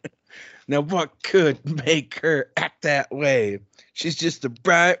 Now, what could make her act that way? She's just a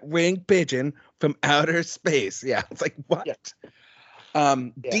bright-winged pigeon from outer space. Yeah, it's like, what? Yeah.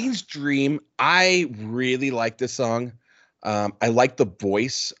 Dean's Dream, I really like this song. I like the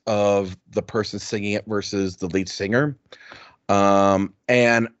voice of the person singing it versus the lead singer.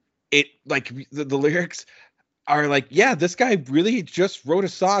 And it, like, the lyrics are like, yeah, this guy really just wrote a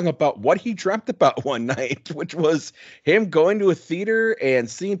song about what he dreamt about one night, which was him going to a theater and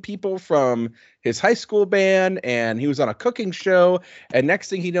seeing people from his high school band, and he was on a cooking show, and next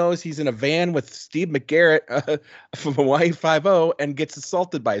thing he knows, he's in a van with Steve McGarrett from Hawaii Five-0 and gets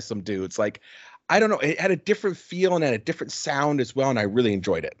assaulted by some dudes. Like, I don't know, it had a different feel and had a different sound as well, and I really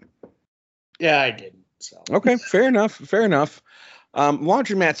enjoyed it. Yeah, I didn't. So. Okay, fair enough.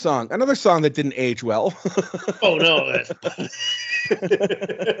 Laundromat Song, another song that didn't age well. Oh no,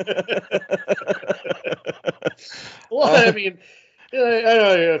 Well, I mean, I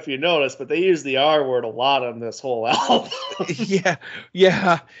don't know if you noticed, but they use the R word a lot on this whole album. yeah.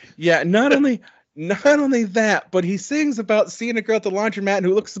 Not only that, but he sings about seeing a girl at the laundromat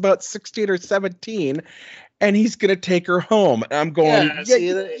who looks about 16 or 17, and he's gonna take her home. And I'm going, Yeah, yeah, see,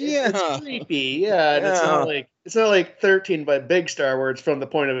 it's yeah, creepy. Yeah, and yeah. it's not like 13 by Big Star, where it's from the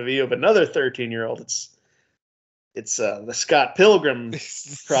point of view of another 13-year-old. It's the Scott Pilgrim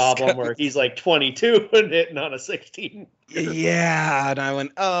problem, where he's like 22 and hitting on a 16. Yeah, and I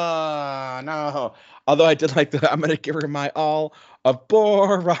went, oh no. Although I did like I'm gonna give her my all of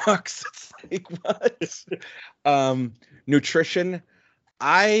Borax. It's like what? Nutrition.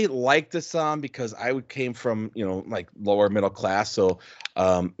 I like this song because came from, like lower middle class, so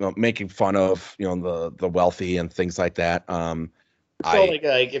making fun of, the wealthy and things like that. So I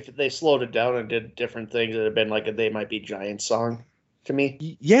like if they slowed it down and did different things, it'd have been like a "They Might Be Giants" song to me.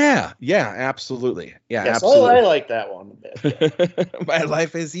 yeah, absolutely. Yeah, Yeah, so I absolutely. like that one a bit. My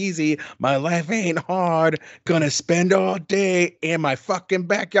life is easy. My life ain't hard. Gonna spend all day in my fucking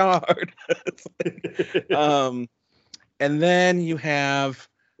backyard. um, and then you have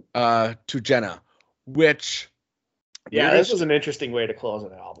To Jenna, which Yeah, this weirdest, was an interesting way to close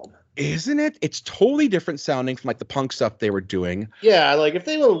an album. isn't it? It's totally different sounding from like the punk stuff they were doing. Yeah, like if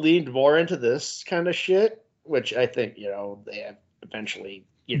they would have leaned more into this kind of shit, which I think, they have eventually,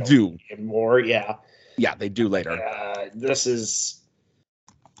 Do more. Yeah. Yeah, they do later. This is,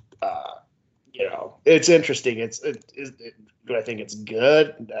 it's interesting. Do I think it's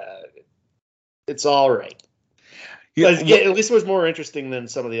good? It's all right. Yeah, At least it was more interesting than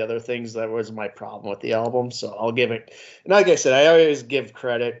some of the other things. That was my problem with the album. So I'll give it. And like I said, I always give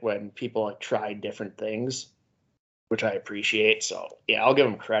credit when people like try different things, which I appreciate. So yeah, I'll give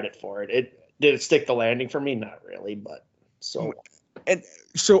them credit for it. Did it stick the landing for me? Not really, but so. And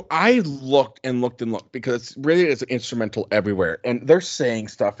so I looked because it's really is instrumental everywhere, and they're saying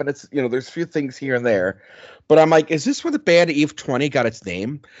stuff, and it's there's a few things here and there, but I'm like, is this where the band Eve 20 got its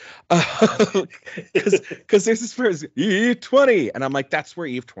name? Because there's this phrase Eve 20, and I'm like, that's where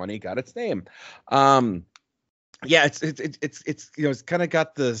Eve 20 got its name. Yeah, it's it's kind of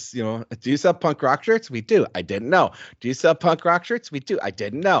got this, do you sell punk rock shirts? We do. I didn't know. Do you sell punk rock shirts? We do. I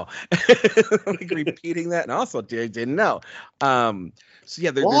didn't know. Like repeating that, and also I didn't know. So yeah,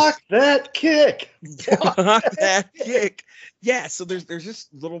 Block that kick. Block that kick. Yeah, so there's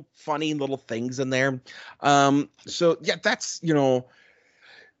just little funny little things in there. So yeah, that's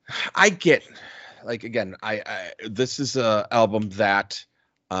I get, like, again, I this is a album that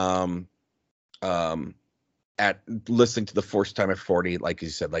at listening to the first time at 40, like you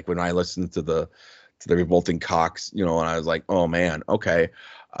said, like when I listened to the Revolting Cocks, and I was like, oh man, okay,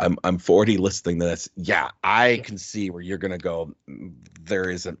 I'm 40 listening to this. Yeah, I can see where you're gonna go.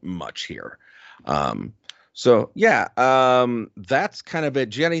 There isn't much here. So yeah, that's kind of it.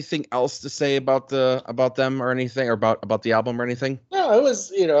 Do you have anything else to say about them or anything, or about the album or anything? No, it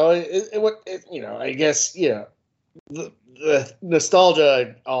was, I guess, the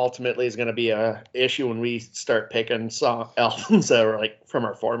nostalgia ultimately is going to be a issue when we start picking albums that were like from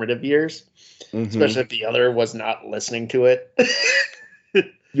our formative years, especially if the other was not listening to it.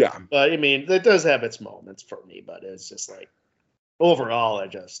 Yeah, but I mean, it does have its moments for me, but it's just like overall,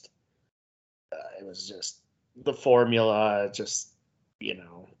 it was just the formula, just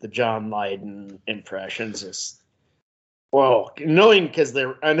the John Lydon impressions, just. Well, knowing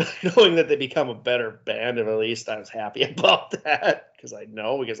that they become a better band, at least I was happy about that because I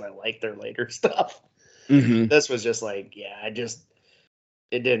like their later stuff. This was just like, it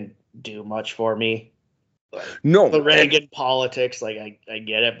didn't do much for me. Like, no, the Reagan politics, like I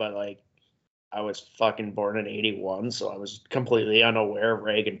get it, but like I was fucking born in 81, so I was completely unaware of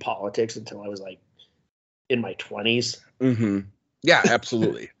Reagan politics until I was like in my 20s. Yeah,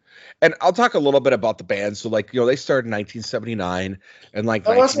 absolutely. And I'll talk a little bit about the band. So, like, they started in 1979, and like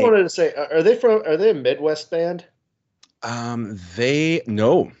I also wanted to say, are they a Midwest band? They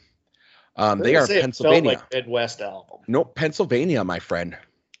no, they are Pennsylvania. Pennsylvania. Felt like Midwest album. Nope, Pennsylvania, my friend.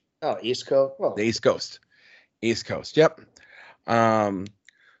 Oh, East Coast. Well, The East Coast. Yep.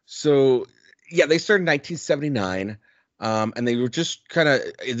 So yeah, they started in 1979, and they were just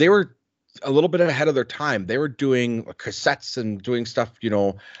they were a little bit ahead of their time. They were doing cassettes and doing stuff,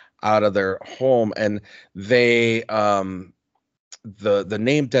 out of their home, and they the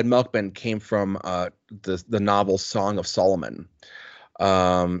name Dead Milkmen came from the novel Song of Solomon,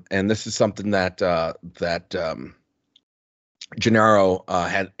 and this is something that Gennaro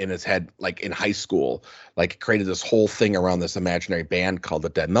had in his head, like in high school, like created this whole thing around this imaginary band called the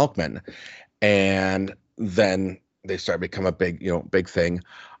Dead Milkmen, and then they started to become a big thing.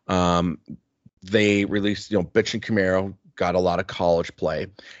 They released, Bitch and Camaro, got a lot of college play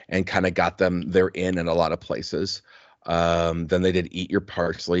and kind of got them their in a lot of places. Then they did Eat Your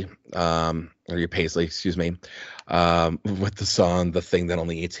Parsley, or Your Paisley, excuse me, with the song The Thing That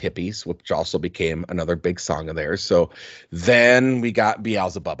Only Eats Hippies, which also became another big song of theirs. So then we got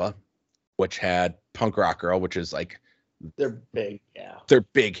Beelzebubba, which had Punk Rock Girl, which is like they're big, yeah. Their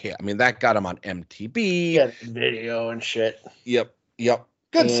big hit. I mean, that got them on MTV. Yeah, video and shit. Yep.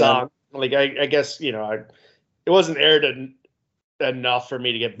 Good song. Like I guess, it wasn't aired enough for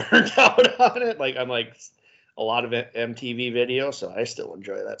me to get burnt out on it. Like, unlike a lot of MTV videos, so I still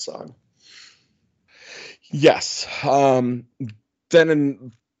enjoy that song. Yes. Then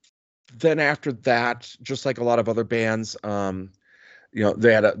after that, just like a lot of other bands,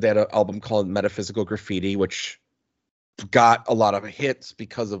 they had an album called Metaphysical Graffiti, which got a lot of hits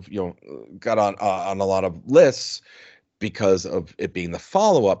because of got on a lot of lists because of it being the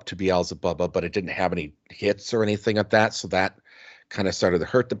follow-up to Beelzebubba, but it didn't have any hits or anything like that, so that kind of started to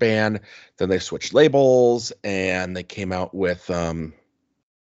hurt the band. Then they switched labels and they came out with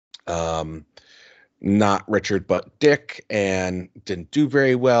Not Richard But Dick, and didn't do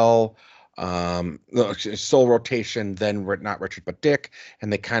very well. Soul Rotation, then Not Richard But Dick,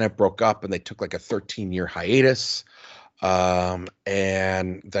 and they kind of broke up and they took like a 13-year hiatus. And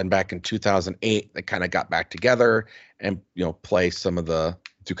then back in 2008, they kind of got back together and, play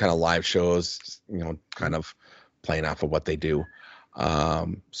do kind of live shows, kind of playing off of what they do.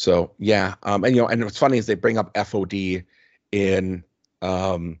 So yeah. And what's funny is they bring up FOD in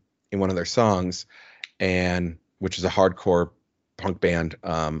one of their songs, and which is a hardcore punk band,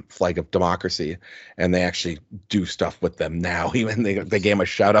 Flag of Democracy, and they actually do stuff with them now. Even they gave them a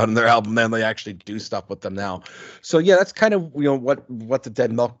shout out in their album, and they actually do stuff with them now. So yeah, that's kind of what the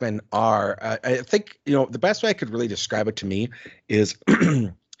Dead Milkmen are. I think the best way I could really describe it to me is,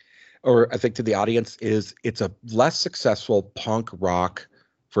 or I think to the audience is, it's a less successful punk rock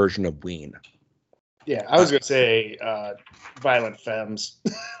version of Ween. Yeah, I was gonna say Violent Femmes,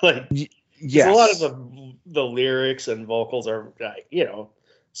 like. Yes. A lot of the lyrics and vocals are,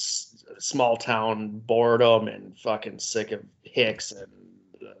 small town boredom and fucking sick of Hicks and,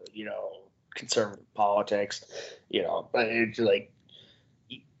 conservative politics. It's like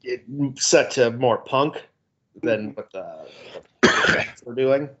it's set to more punk than what the we're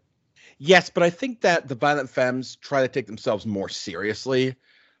doing. Yes, but I think that the Violent Femmes try to take themselves more seriously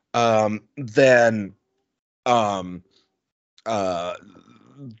than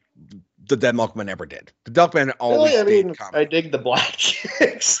the Dead Milkmen ever did. The Milkmen always stayed comedy. I dig the Black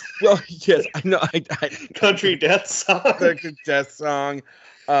Chicks. Well, yes, I know. Country death song. Country death song.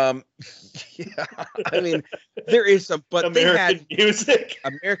 Yeah, I mean, there is some, but American music.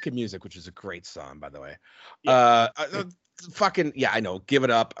 American music, which is a great song, by the way. Yeah. Fucking yeah, I know. Give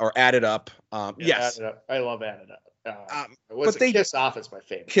It Up or Add It Up. Yes, Add It Up. I love Add It Up. But Kiss Off is my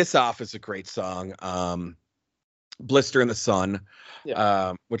favorite. Kiss Off is a great song. Blister in the Sun,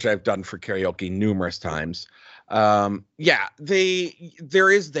 which I've done for karaoke numerous times. Yeah,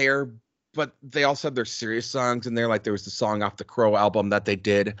 there is there, but they also have their serious songs in there. Like there was the song off the Crow album that they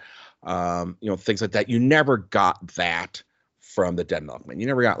did, things like that. You never got that from the Dead Milkmen. You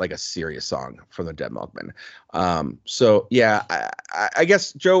never got like a serious song from the Dead Milkmen. So yeah, I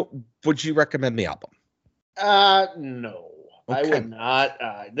guess, Joe, would you recommend the album? No, okay. I would not.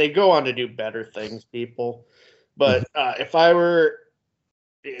 They go on to do better things, people. But if I were,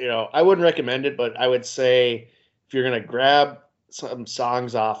 I wouldn't recommend it, but I would say if you're going to grab some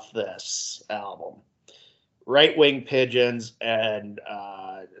songs off this album, Right Wing Pigeons and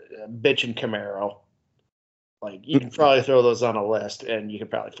Bitch and Camaro, like you can probably throw those on a list and you can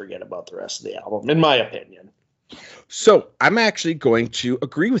probably forget about the rest of the album, in my opinion. So I'm actually going to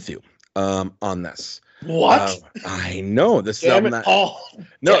agree with you on this. What? I know this is an album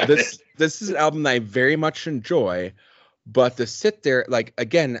this is an album that I very much enjoy, but to sit there, like,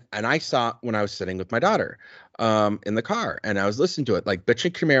 again, and I saw it when I was sitting with my daughter in the car, and I was listening to it. Like Bitch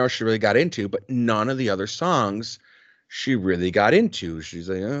and Camaro she really got into, but none of the other songs she really got into. She's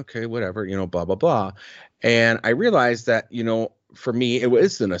like, okay, whatever, blah blah blah. And I realized that, for me, it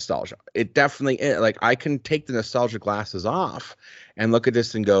was the nostalgia. It definitely, like, I can take the nostalgia glasses off and look at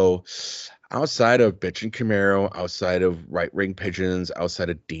this and go, outside of Bitch and Camaro, outside of Right Wing Pigeons, outside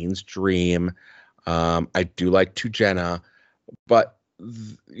of Dean's Dream, I do like To Jenna, but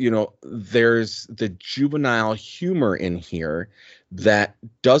there's the juvenile humor in here that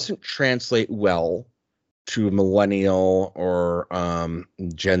doesn't translate well to millennial or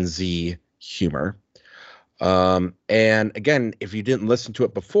Gen Z humor. And again, if you didn't listen to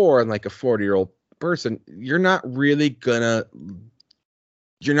it before and like a 40-year-old person, you're not gonna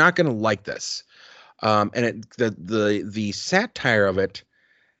like this. And the satire of it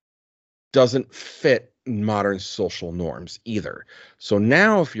doesn't fit modern social norms either. So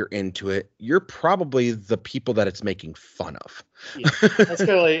now if you're into it, you're probably the people that it's making fun of. Yeah. That's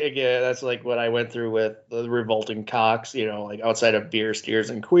kind of like, again, that's like what I went through with the Revolting Cocks, like outside of Beer, Steers,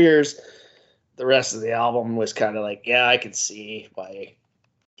 and Queers. The rest of the album was kind of like, yeah, I could see why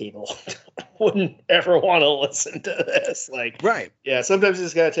people wouldn't ever want to listen to this. Like, Right. yeah, sometimes you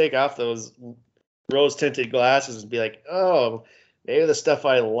just got to take off those rose tinted glasses and be like, oh, maybe the stuff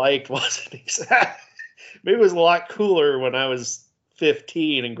I liked wasn't exact. Maybe it was a lot cooler when I was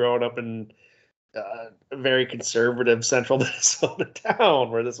 15 and growing up in a very conservative central Minnesota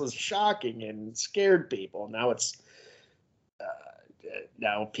town where this was shocking and scared people. Now it's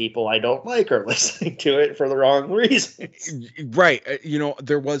now people I don't like are listening to it for the wrong reasons. Right.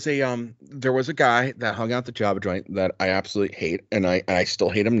 There was a guy that hung out the Java joint that I absolutely hate, and I still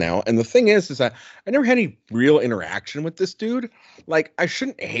hate him now. And the thing is that I never had any real interaction with this dude. Like, I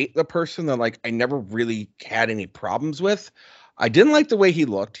shouldn't hate the person that, like, I never really had any problems with. I didn't like the way he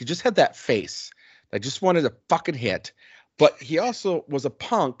looked. He just had that face. I just wanted to fucking hit. But he also was a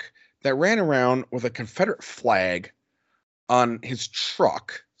punk that ran around with a Confederate flag on his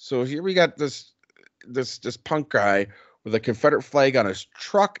truck. So here we got this punk guy with a Confederate flag on his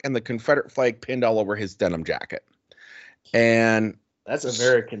truck and the Confederate flag pinned all over his denim jacket. And that's a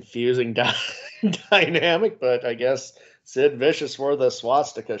very confusing dynamic, but I guess Sid Vicious wore the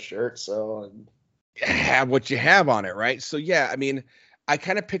swastika shirt, so have what you have on it, right? So yeah, I mean, I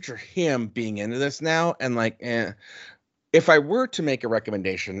kind of picture him being into this now, and like, if I were to make a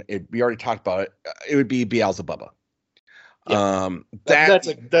recommendation, we already talked about it. It would be Beelzebubba. Yeah. That's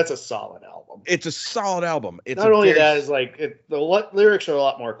a solid album. It's a solid album. It's not only that, is like the lyrics are a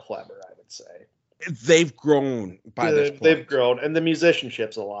lot more clever, I would say. They've grown by this point. They've grown, and the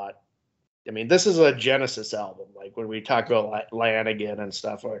musicianship's a lot. I mean, this is a Genesis album. Like when we talk about Lanigan and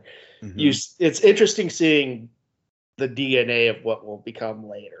stuff, it's interesting seeing the DNA of what will become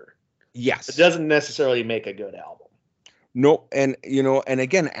later. Yes, it doesn't necessarily make a good album. No, and and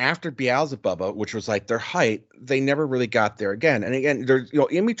again, after Beelzebubba, which was like their height, they never really got there again. And again, there's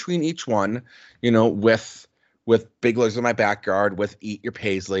in between each one, with Big Legs in My Backyard, with Eat Your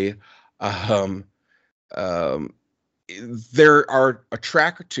Paisley, there are a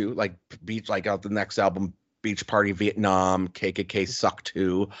track or two like out the next album, Beach Party Vietnam, KKK Suck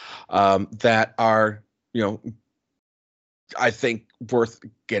 2, that are I think worth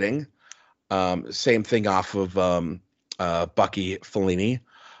getting. Same thing off of Bucky Fellini.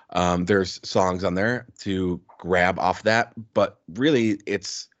 There's songs on there to grab off that, but really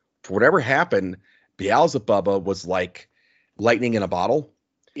it's, for whatever happened, Beelzebubba was like lightning in a bottle.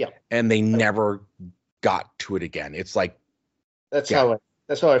 Yeah. And they never got to it again. It's like, that's how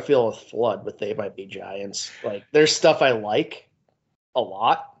I feel with Flood, with They Might Be Giants. Like, there's stuff I like a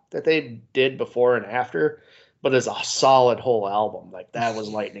lot that they did before and after, but as a solid whole album, like that was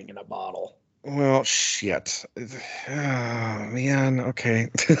lightning in a bottle. Well, shit. Oh, man. Okay.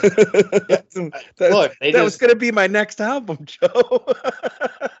 That was going to be my next album, Joe.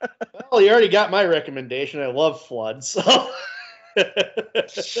 Well, you already got my recommendation. I love Flood, so.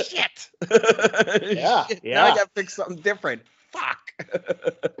 Shit. Yeah. Shit. Now I got to pick something different. Fuck.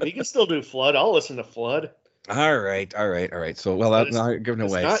 We can still do Flood. I'll listen to Flood. All right. So, well, now you're giving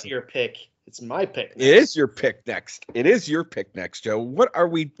away. It's not your pick. It's my pick. Next. It is your pick next. Joe. What are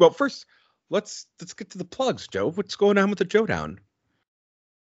we? Well, first, let's get to the plugs, Joe. What's going on with the Joe Down?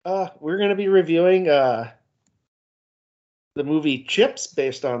 We're going to be reviewing the movie Chips,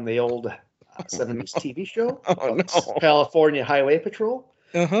 based on the old 70s TV show. Oh, no. California Highway Patrol.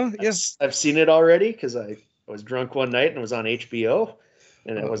 Yes. I've seen it already because I was drunk one night and it was on HBO,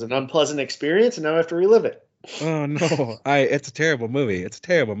 and it was an unpleasant experience, and now I have to relive it. Oh, no. It's a terrible movie.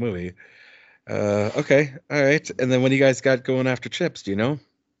 Okay. All right. And then what do you guys got going after Chips? Do you know?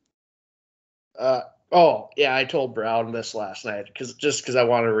 Oh yeah, I told Brown this last night because I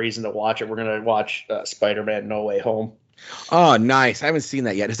wanted a reason to watch it. We're gonna watch Spider-Man: No Way Home. Oh, nice! I haven't seen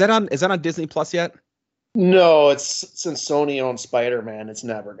that yet. Is that on Disney Plus yet? No, it's since Sony owns Spider-Man, it's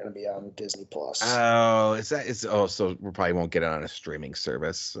never gonna be on Disney Plus. Oh, so we probably won't get it on a streaming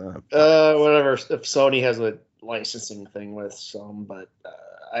service. Whatever. If Sony has a licensing thing with some, but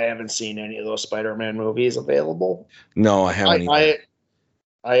I haven't seen any of those Spider-Man movies available. No, I haven't.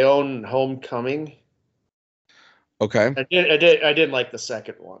 I own Homecoming. Okay. I didn't like the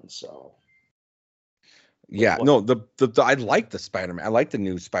second one, so. Yeah, no, I like the Spider-Man. I like the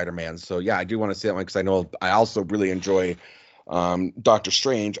new Spider-Man. So yeah, I do want to see that one because I know I also really enjoy Doctor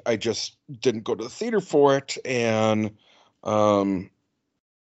Strange. I just didn't go to the theater for it, and I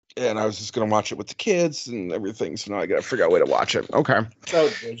was just gonna watch it with the kids and everything. So now I gotta figure out a way to watch it. Okay. So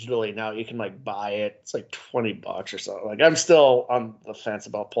digitally now you can like buy it. It's like $20 or something. Like I'm still on the fence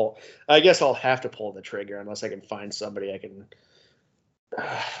about pull. I guess I'll have to pull the trigger unless I can find somebody I can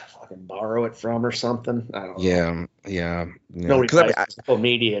fucking borrow it from or something. I don't know. Yeah. Nobody Because buys physical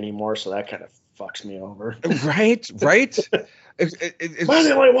media anymore, so that kind of fucks me over. right. I'm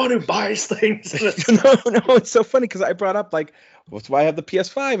the only one who buys things. No, it's so funny because I brought up like, well, that's why I have the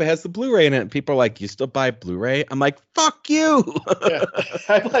PS5. It has the Blu-ray in it, and people are like, "You still buy Blu-ray?" I'm like, "Fuck you!" Yeah,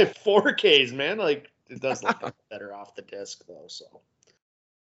 I buy 4Ks, man. Like it does look better off the disc though.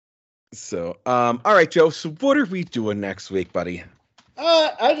 So, all right, Joe. So, what are we doing next week, buddy?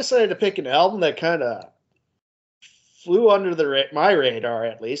 I decided to pick an album that kind of flew under my radar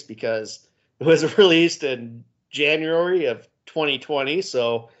at least because it was released in January of 2020.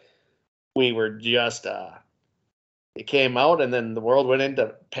 So we were just it came out and then the world went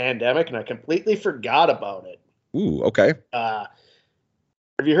into pandemic and I completely forgot about it. Ooh, okay. Have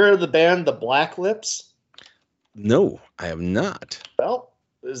you heard of the band The Black Lips? No, I have not. Well,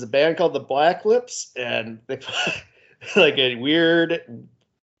 there's a band called The Black Lips and they put like a weird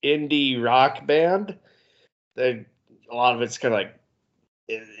indie rock band. A lot of it's kind of like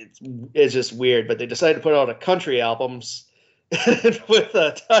it's just weird, but they decided to put out a country albums with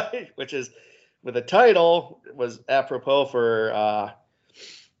a title was apropos for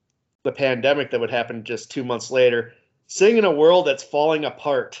the pandemic that would happen just 2 months later. Sing in a World That's Falling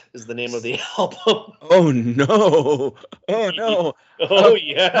Apart is the name of the album. Oh no! Oh no! Oh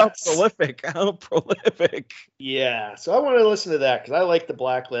yes! How prolific! Yeah, so I want to listen to that because I like the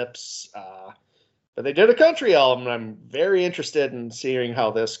Black Lips. But they did a country album, and I'm very interested in seeing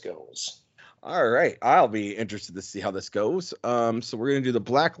how this goes. All right, I'll be interested to see how this goes. So we're gonna do the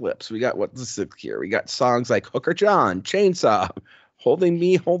Black Lips. We got what's this here? We got songs like Hooker John, Chainsaw, Holding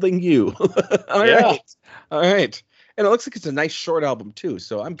Me, Holding You. All right. And it looks like it's a nice short album too,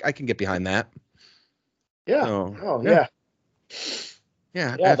 so I can get behind that. Yeah. So, yeah.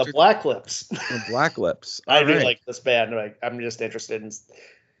 Yeah. The Black Lips. The Black Lips. I do like this band. I'm just interested in.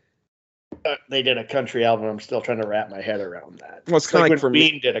 They did a country album. I'm still trying to wrap my head around that. Well, it's kind of like when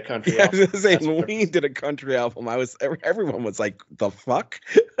Ween did a country album. I was gonna say when Ween did a country album, everyone was like, "The fuck."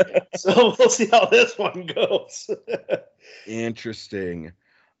 So we'll see how this one goes. Interesting.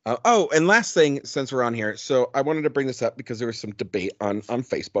 And last thing, since we're on here, so I wanted to bring this up because there was some debate on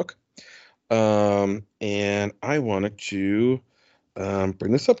Facebook, and I wanted to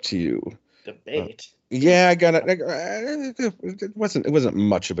bring this up to you. Debate. Yeah, I got it. It wasn't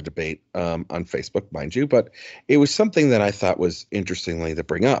much of a debate on Facebook, mind you, but it was something that I thought was interestingly to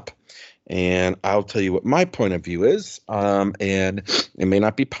bring up. And I'll tell you what my point of view is, and it may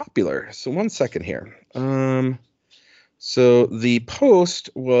not be popular. So 1 second here. So the post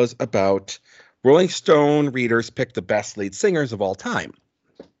was about Rolling Stone readers pick the best lead singers of all time.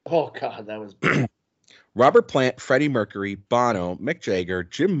 Oh, God, that was Robert Plant, Freddie Mercury, Bono, Mick Jagger,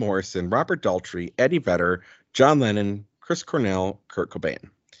 Jim Morrison, Robert Daltrey, Eddie Vedder, John Lennon, Chris Cornell, Kurt Cobain.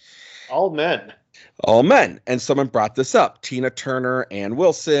 All men. All men. And someone brought this up. Tina Turner, Ann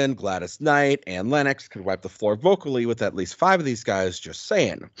Wilson, Gladys Knight, Ann Lennox could wipe the floor vocally with at least 5 of these guys, just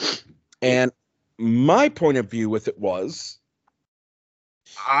saying. And my point of view with it was,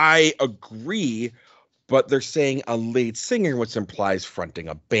 I agree, but they're saying a lead singer, which implies fronting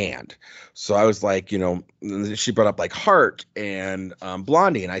a band. So I was like, she brought up like Heart and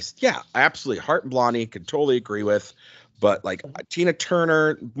Blondie. And I said, yeah, absolutely. Heart and Blondie could totally agree with. But like Tina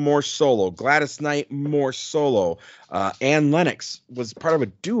Turner, more solo. Gladys Knight, more solo. Ann Lennox was part of a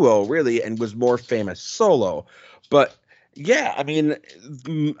duo, really, and was more famous solo. But yeah, I mean,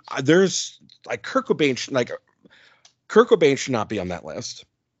 there's like Kurt Cobain should not be on that list.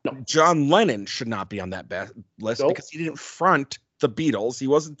 No. John Lennon should not be on that list because he didn't front the Beatles. He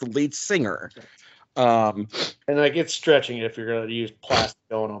wasn't the lead singer. And like it's stretching it if you're going to use Plastic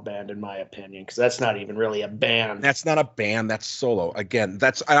Ono Band, in my opinion, because that's not even really a band. That's not a band. That's solo. Again,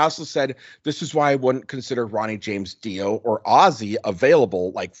 I also said this is why I wouldn't consider Ronnie James Dio or Ozzy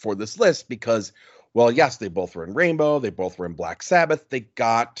available like for this list because, well, yes, they both were in Rainbow. They both were in Black Sabbath. They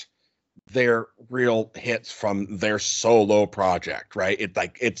got their real hits from their solo project, right?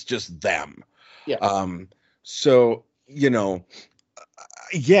 It's just them. Yeah. So,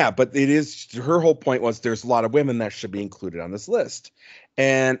 yeah, but it is, her whole point was there's a lot of women that should be included on this list.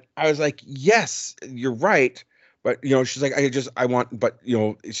 And I was like, yes, you're right. But, she's like,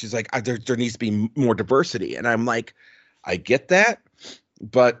 she's like, there needs to be more diversity. And I'm like, I get that,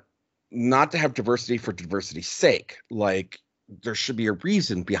 but not to have diversity for diversity's sake. Like, there should be a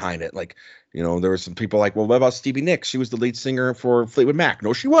reason behind it. Like, there were some people like, well, what about Stevie Nicks? She was the lead singer for Fleetwood Mac.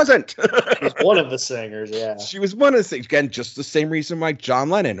 No, she wasn't. She's one of the singers, yeah. She was one of the things. Again, just the same reason why John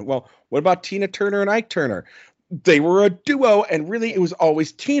Lennon. Well, what about Tina Turner and Ike Turner? They were a duo, and really, it was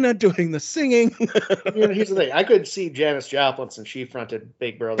always Tina doing the singing. Here's the thing. I could see Janis Joplin since she fronted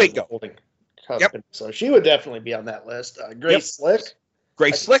Big Brother holding company. Yep. So she would definitely be on that list. Grace Slick.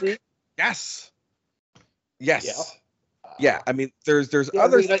 Grace Slick. Yes. Yes. Yeah. I mean, there's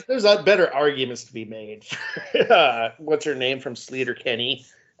others. There's better arguments to be made. What's her name from Sleater-Kinney?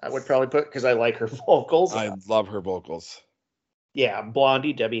 I would probably put, because I like her vocals. I love her vocals. Yeah,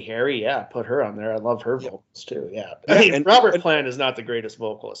 Blondie, Debbie Harry. Yeah, put her on there. I love her vocals too. Yeah, I mean, Robert Plant is not the greatest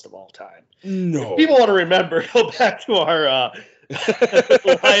vocalist of all time. No, if people want to remember, go back to our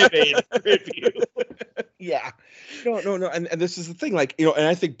Live Aid review. Yeah, no, and this is the thing, like, and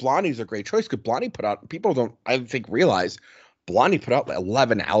I think Blondie's a great choice because Blondie put out. People don't, I think, realize Blondie put out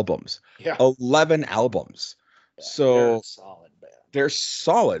 11 albums. Yeah, 11 albums. Yeah, so solid. They're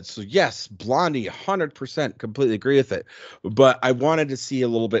solid. So yes, Blondie, 100% completely agree with it. But I wanted to see a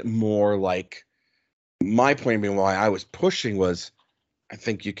little bit more, like, my point of view why I was pushing was I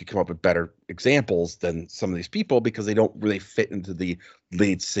think you could come up with better examples than some of these people because they don't really fit into the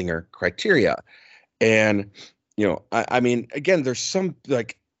lead singer criteria. And, I mean, again, there's some,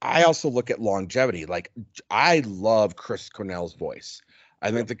 like, I also look at longevity. Like, I love Chris Cornell's voice.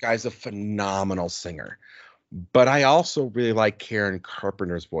 I think the guy's a phenomenal singer. But I also really like Karen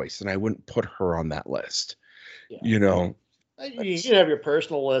Carpenter's voice, and I wouldn't put her on that list. Yeah. You can have your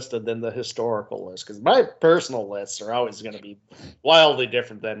personal list and then the historical list, because my personal lists are always going to be wildly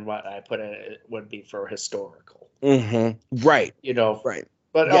different than what I put in it would be for historical. Mm-hmm. Right. Right.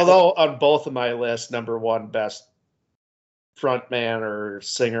 But although on both of my lists, number one best frontman or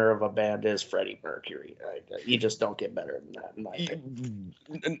singer of a band is Freddie Mercury. You just don't get better than that, in my opinion.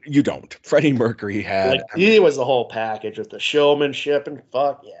 You don't. Freddie Mercury had... he was the whole package with the showmanship and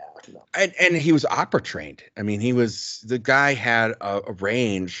fuck, yeah. No. And he was opera trained. I mean, the guy had a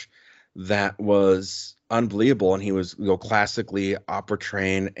range that was unbelievable, and he was classically opera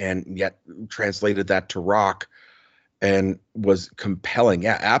trained and yet translated that to rock and was compelling.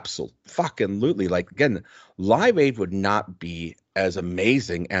 Yeah, absolutely. Like, again, Live Aid would not be as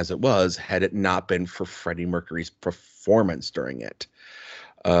amazing as it was had it not been for Freddie Mercury's performance during it.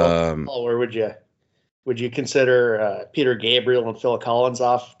 Or would you consider Peter Gabriel and Phil Collins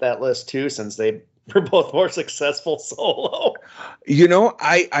off that list too, since they were both more successful solo?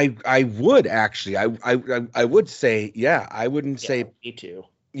 I would actually. I would say, yeah. I wouldn't say me too.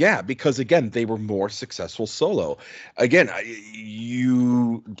 Yeah, because again, they were more successful solo. Again,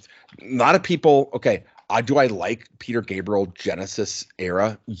 a lot of people. Okay, do I like Peter Gabriel Genesis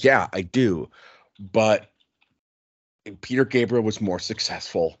era? Yeah, I do, but Peter Gabriel was more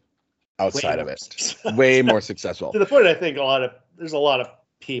successful outside of it. Way more successful. To the point, I think there's a lot of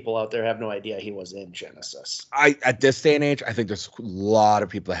people out there have no idea he was in Genesis. At this day and age, I think there's a lot of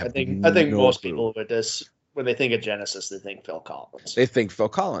people that have. I think most people with this, when they think of Genesis, they think Phil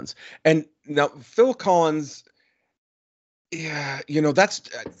Collins. And now Phil Collins, yeah,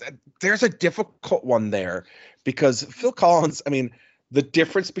 there's a difficult one there because Phil Collins, I mean, the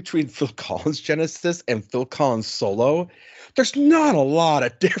difference between Phil Collins Genesis and Phil Collins solo, there's not a lot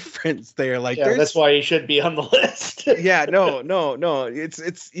of difference there. Like, that's why he should be on the list. Yeah, no.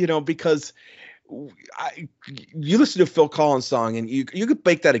 It's because you listen to a Phil Collins song and you could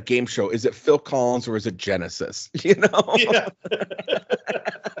make that a game show. Is it Phil Collins or is it Genesis? Yeah.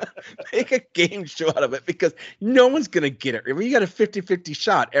 Make a game show out of it because no one's going to get it. I mean, you got a 50-50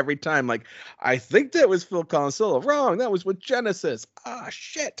 shot every time. Like, I think that was Phil Collins solo. Wrong. That was with Genesis. Ah,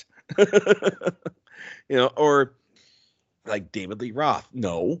 shit. Or like David Lee Roth.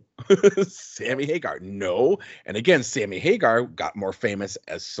 No. Sammy Hagar. No. And again, Sammy Hagar got more famous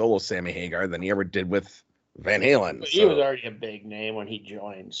as solo Sammy Hagar than he ever did with Van Halen. He was already a big name when he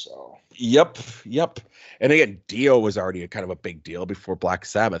joined, so. Yep. And again, Dio was already a kind of a big deal before Black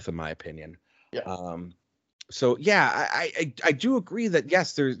Sabbath, in my opinion. Yeah. So yeah, I do agree that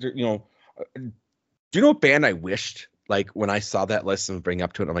yes, there's do you know what band I wished, like, when I saw that list and bring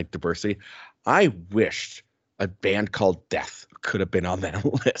up to it, I'm like, diversity, I wished a band called Death could have been on that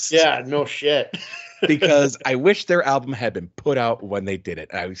list. Yeah, no shit. Because I wish their album had been put out when they did it.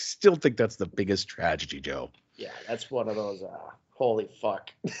 And I still think that's the biggest tragedy, Joe. Yeah, that's one of those, holy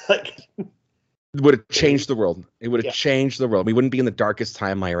fuck. Like, it would have changed the world. It would have changed the world. We wouldn't be in the darkest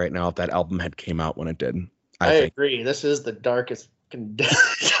timeline right now if that album had came out when it did. I think. Agree. This is the darkest.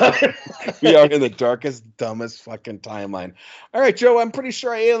 We are in the darkest, dumbest fucking timeline. All right, Joe, I'm pretty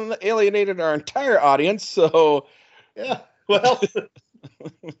sure I alienated our entire audience. So, yeah. Well,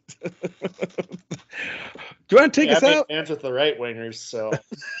 Do you want to take us out? Hands with the right wingers, so.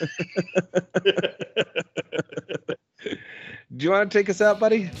 Do you want to take us out,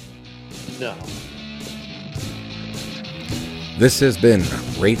 buddy? No. This has been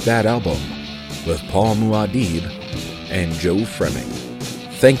Rate That Album with Paul Muad'Dib and Joe Fremming.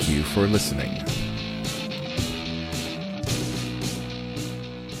 Thank you for listening.